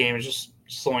key to the game is just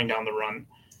slowing down the run.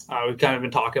 We've kind of been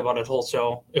talking about it whole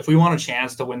show. If we want a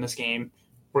chance to win this game,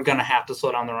 we're going to have to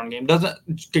slow down the run game.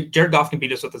 Jared Goff can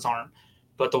beat us with his arm,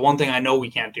 but the one thing I know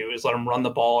we can't do is let him run the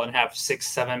ball and have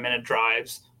 6-7 minute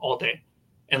drives all day,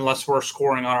 unless we're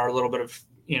scoring on our little bit of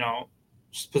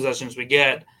possessions we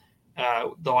get.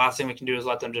 The last thing we can do is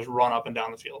let them just run up and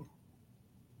down the field.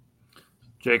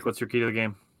 Jake, what's your key to the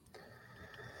game?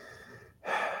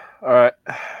 All right,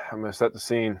 I'm going to set the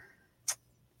scene.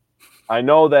 I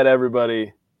know that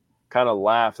everybody kind of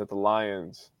laughed at the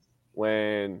Lions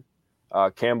when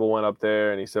Campbell went up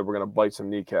there and he said, we're going to bite some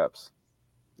kneecaps.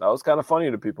 That was kind of funny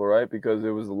to people, right? Because it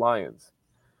was the Lions.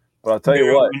 But I'll tell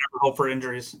you what. We never hope for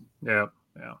injuries. Yeah.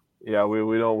 Yeah,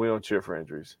 we don't cheer for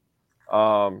injuries.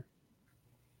 The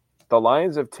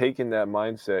Lions have taken that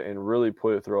mindset and really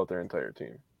put it throughout their entire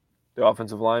team. The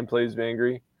offensive line plays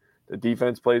angry. The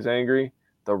defense plays angry.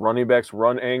 The running backs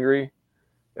run angry.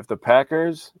 If the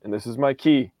Packers, and this is my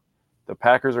key, the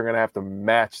Packers are going to have to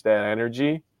match that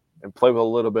energy and play with a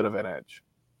little bit of an edge.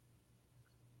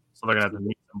 So they're going to have to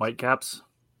meet some bite caps?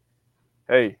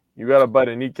 Hey, you got to bite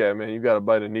a kneecap, man. You got to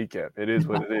bite a kneecap. It is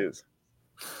what it is.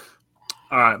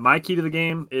 All right, my key to the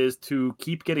game is to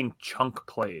keep getting chunk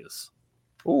plays.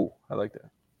 Ooh, I like that.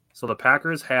 So the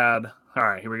Packers had, all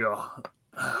right, here we go.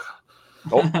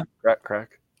 Oh, crack.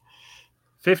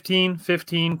 15,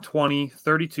 15, 20,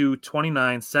 32,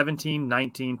 29, 17,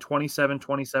 19, 27,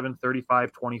 27,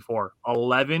 35, 24.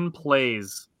 11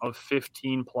 plays of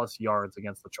 15-plus yards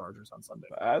against the Chargers on Sunday.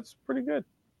 That's pretty good.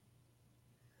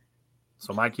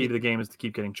 So my key to the game is to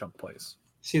keep getting chunk plays.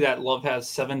 See that Love has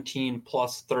 17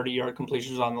 plus 30-yard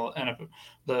completions on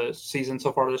the season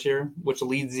so far this year, which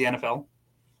leads the NFL.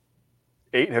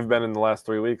 8 have been in the last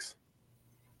 3 weeks.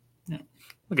 Yeah.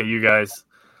 Look at you guys.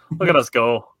 Look at us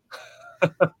go.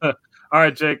 All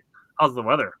right, Jake. How's the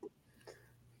weather?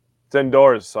 It's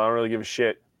indoors, so I don't really give a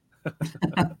shit.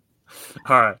 All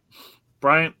right.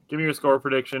 Bryant, give me your score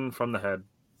prediction from the head.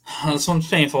 This one's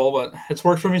painful, but it's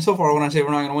worked for me so far when I say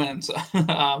we're not going to win.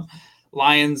 So,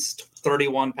 Lions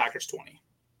 31, Packers 20.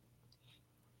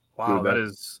 Wow, Dude, that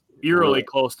is eerily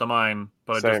close to mine,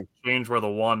 but I Same. just changed where the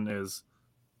 1 is.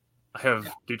 I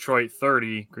have Detroit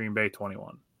 30, Green Bay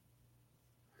 21.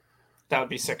 That would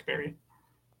be sick, Barry.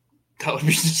 That would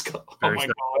be just oh Barry my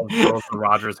said, god. throws the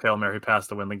Rodgers Hail Mary pass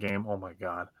to win the game. Oh my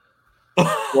god.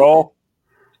 Bro,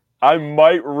 I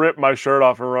might rip my shirt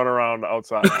off and run around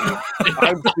outside.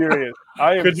 I'm serious.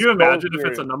 Could you so imagine if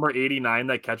serious. it's a number 89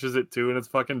 that catches it too and it's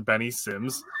fucking Benny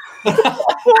Sims?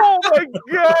 Oh my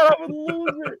god, I would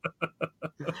lose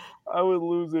it. I would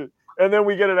lose it. And then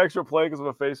we get an extra play because of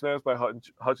a face mask by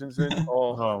Hutchinson.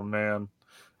 Oh man.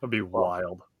 That'd be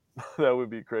wild. That would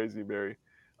be crazy, Barry.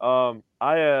 I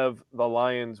have the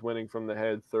Lions winning from the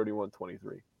head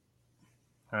 31-23.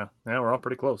 Yeah, we're all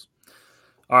pretty close.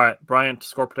 All right, Bryant,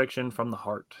 score prediction from the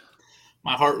heart.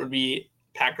 My heart would be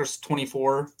Packers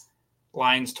 24,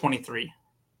 Lions 23.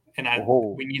 And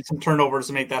we need some turnovers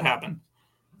to make that happen.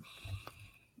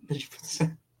 Did you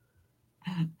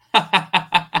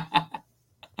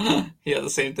yeah, the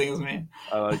same thing as me.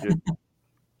 I like it.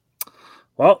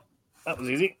 Well, that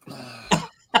was easy.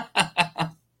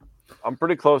 I'm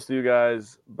pretty close to you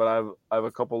guys, but I have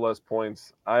a couple less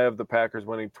points. I have the Packers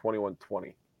winning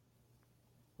 21-20.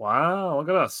 Wow, look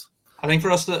at us. I think for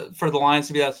the Lions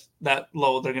to be that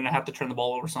low, they're going to have to turn the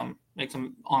ball over make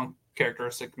some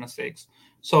uncharacteristic mistakes.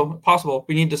 So possible.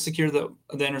 We need to secure the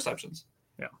interceptions.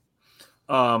 Yeah.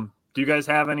 Do you guys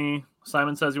have any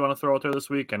Simon Says you want to throw out there this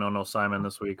week? I know no Simon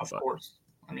this week. Of course.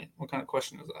 I mean, what kind of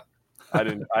question is that? I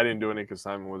didn't do any because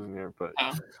Simon wasn't here, but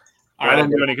I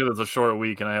didn't do any because it's a short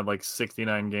week and I had like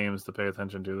 69 games to pay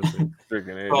attention to this week.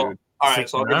 freaking A, Well, dude. all right,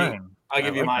 so I'll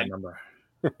give you that mine. number.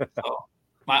 So,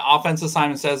 my offensive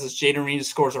Simon Says is Jaden Reed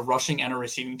scores a rushing and a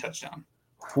receiving touchdown.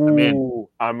 Ooh,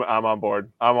 I'm on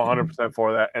board. I'm 100%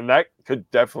 for that, and that could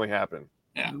definitely happen.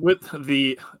 Yeah. With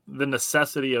the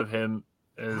necessity of him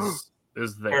is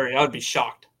there. Barry, I would be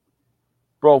shocked.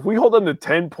 Bro, if we hold them to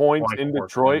 10 points in 24,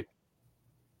 Detroit,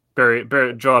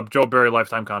 Barry Joe Barry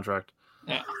lifetime contract.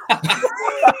 Yeah.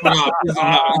 No, please don't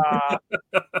have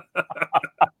it.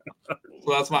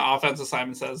 So that's my offensive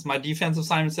Simon Says. My defensive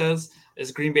Simon Says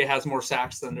is Green Bay has more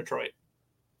sacks than Detroit.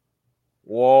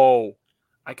 whoa,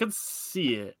 I could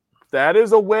see it. that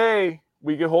is a way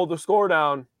we can hold the score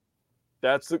down.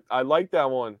 I like that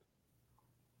one.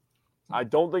 I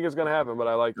don't think it's going to happen, but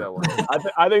I like that one.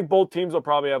 I think both teams will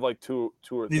probably have like two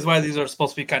or three. These are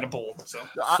supposed to be kind of bold. So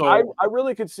I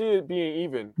really could see it being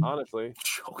even, honestly.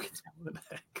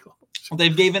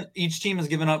 they've each team has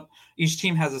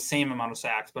the same amount of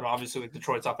sacks, but obviously with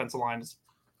Detroit's offensive line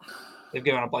they've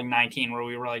given up like 19 where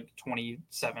we were like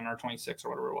 27 or 26 or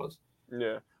whatever it was.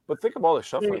 Yeah. But think of all the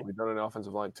shuffling we've done in the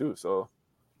offensive line too. So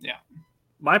yeah.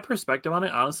 My perspective on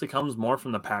it honestly comes more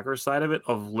from the Packers side of it,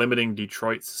 of limiting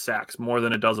Detroit's sacks more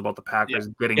than it does about the Packers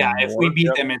getting more. If we beat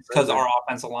them, it's because our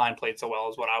offensive line played so well,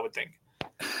 is what I would think.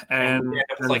 And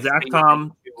like Zach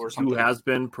Tom, who has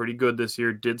been pretty good this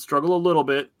year, did struggle a little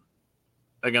bit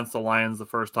against the Lions the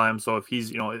first time. So if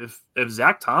he's, if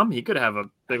Zach Tom, he could have a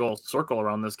big old circle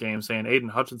around this game saying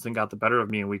Aiden Hutchinson got the better of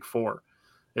me in week 4.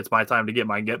 It's my time to get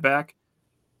my get back.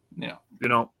 Yeah.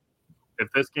 If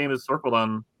this game is circled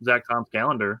on Zach Tom's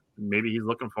calendar, maybe he's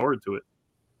looking forward to it.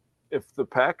 if the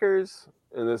Packers,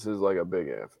 and this is like a big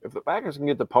if the Packers can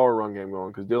get the power run game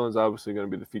going, because Dylan's obviously going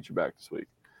to be the feature back this week.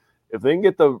 If they can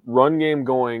get the run game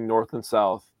going north and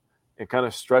south and kind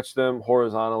of stretch them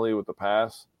horizontally with the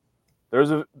pass,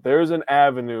 there's an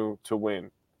avenue to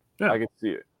win. Yeah. I can see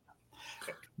it.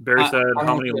 Barry said,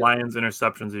 how many Lions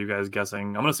interceptions are you guys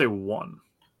guessing? I'm going to say 1.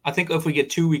 I think if we get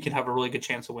 2, we can have a really good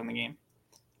chance to win the game.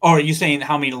 Or are you saying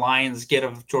how many Lions get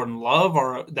of Jordan Love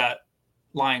or that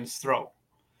Lions throw?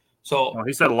 So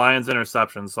he said Lions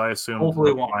interceptions, so I assume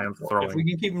hopefully Lions throwing. If we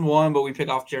can keep him 1, but we pick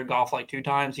off Jared Goff like 2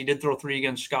 times. He did throw 3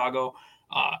 against Chicago.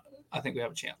 I think we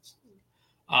have a chance.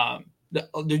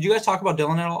 Did you guys talk about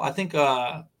Dylan at all? I think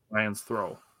Lions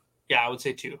throw. Yeah, I would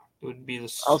say 2. It would be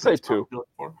this. I'll say 2.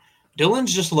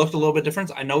 Dillon's just looked a little bit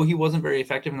different. I know he wasn't very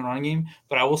effective in the running game,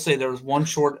 but I will say there was one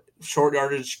short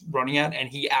yardage running at, and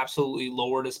he absolutely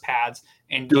lowered his pads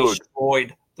and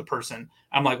destroyed the person.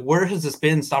 I'm like, where has this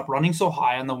been? Stop running so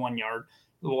high on the 1 yard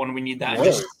when we need that. And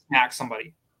just smack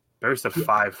somebody. Barry said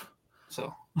 5.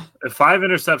 So if 5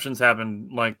 interceptions happen,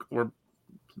 like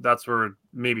that's where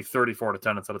maybe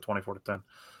 34-10 instead of 24-10.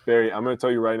 Barry, I'm going to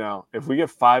tell you right now, if we get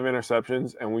 5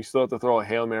 interceptions and we still have to throw a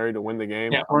Hail Mary to win the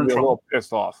game, we're in trouble. A little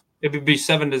pissed off. It would be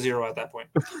 7-0 at that point.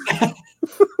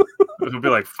 It would be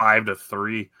like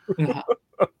 5-3.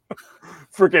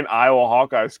 Freaking Iowa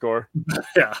Hawkeye score.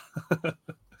 Yeah.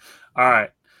 All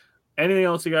right. Anything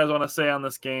else you guys want to say on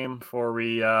this game before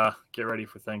we get ready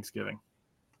for Thanksgiving?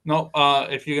 No,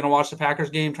 if you're going to watch the Packers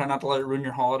game, try not to let it ruin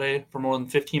your holiday for more than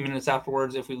 15 minutes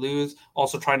afterwards if we lose.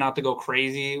 Also, try not to go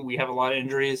crazy. We have a lot of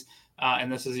injuries,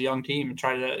 and this is a young team.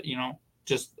 Try to,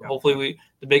 hopefully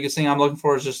the biggest thing I'm looking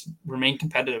for is just remain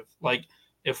competitive. Like,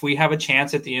 if we have a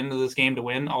chance at the end of this game to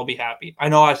win, I'll be happy. I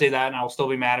know I say that, and I'll still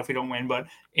be mad if we don't win, but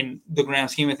in the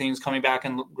grand scheme of things, coming back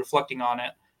and reflecting on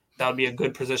it, that would be a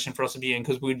good position for us to be in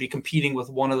because we would be competing with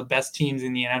one of the best teams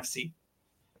in the NFC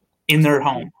in their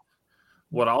home.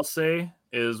 What I'll say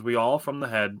is we all from the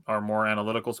head, our more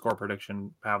analytical score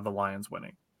prediction, have the Lions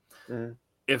winning. Mm-hmm.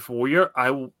 If what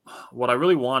I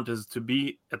really want is to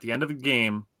be at the end of the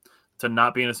game to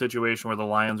not be in a situation where the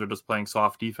Lions are just playing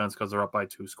soft defense because they're up by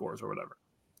 2 scores or whatever.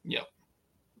 Yep.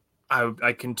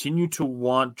 I continue to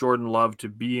want Jordan Love to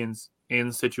be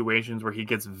in situations where he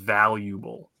gets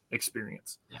valuable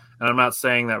experience. Yeah. And I'm not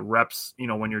saying that reps,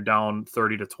 when you're down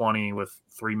 30-20 with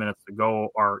 3 minutes to go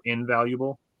are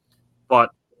invaluable.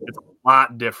 But it's a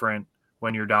lot different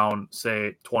when you're down,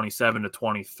 say,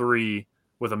 27-23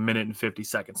 with 1 minute and 50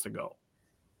 seconds to go.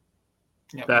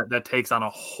 Yep. That takes on a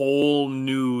whole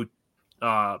new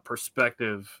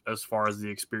perspective as far as the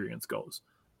experience goes.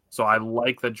 So I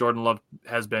like that Jordan Love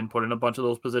has been put in a bunch of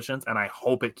those positions, and I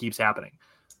hope it keeps happening.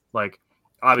 Like,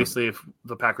 obviously, if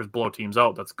the Packers blow teams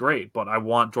out, that's great. But I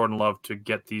want Jordan Love to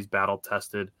get these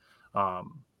battle-tested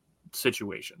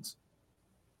situations.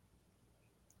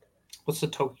 What's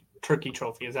the turkey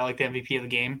trophy? Is that like the MVP of the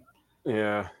game?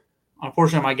 Yeah.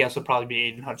 Unfortunately, my guess would probably be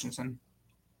Aiden Hutchinson.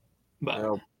 But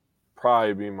it'll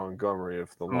probably be Montgomery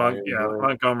if the Lions win.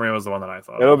 Montgomery was the one that I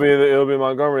thought. It'll be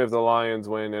Montgomery if the Lions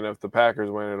win, and if the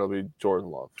Packers win, it'll be Jordan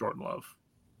Love.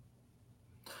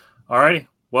 All righty.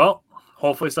 Well,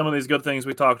 hopefully some of these good things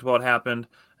we talked about happened,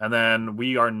 and then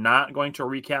we are not going to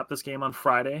recap this game on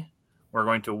Friday. We're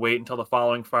going to wait until the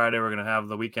following Friday. We're going to have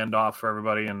the weekend off for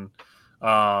everybody and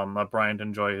let Brian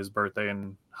enjoy his birthday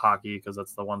and hockey because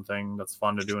that's the one thing that's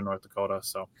fun to do in North Dakota.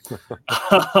 So,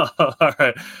 all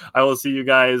right. I will see you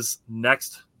guys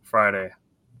next Friday.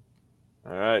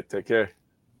 All right. Take care.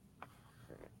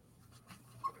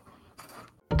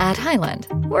 At Highland,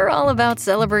 we're all about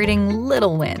celebrating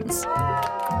little wins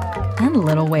and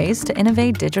little ways to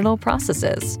innovate digital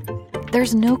processes.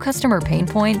 There's no customer pain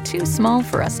point too small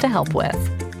for us to help with.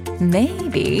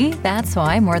 Maybe that's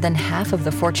why more than half of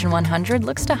the Fortune 100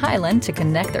 looks to Highland to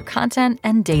connect their content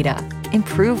and data,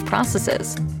 improve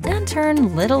processes, and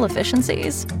turn little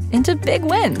efficiencies into big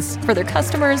wins for their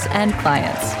customers and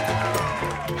clients.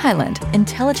 Highland,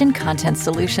 intelligent content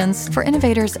solutions for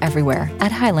innovators everywhere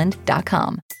at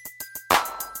highland.com.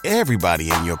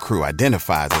 Everybody in your crew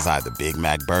identifies as either Big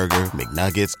Mac Burger,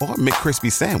 McNuggets, or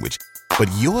McCrispy Sandwich.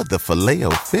 But you're the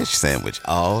Filet-O-Fish Sandwich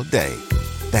all day.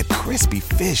 That crispy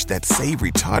fish, that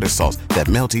savory tartar sauce, that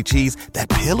melty cheese, that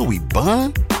pillowy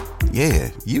bun. Yeah,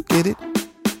 you get it.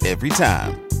 Every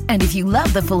time. And if you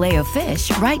love the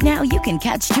Filet-O-Fish, right now you can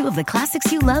catch 2 of the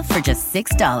classics you love for just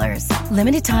 $6.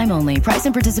 Limited time only. Price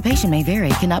and participation may vary.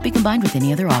 Cannot be combined with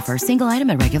any other offer. Single item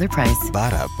at regular price.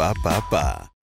 Ba-da-ba-ba-ba.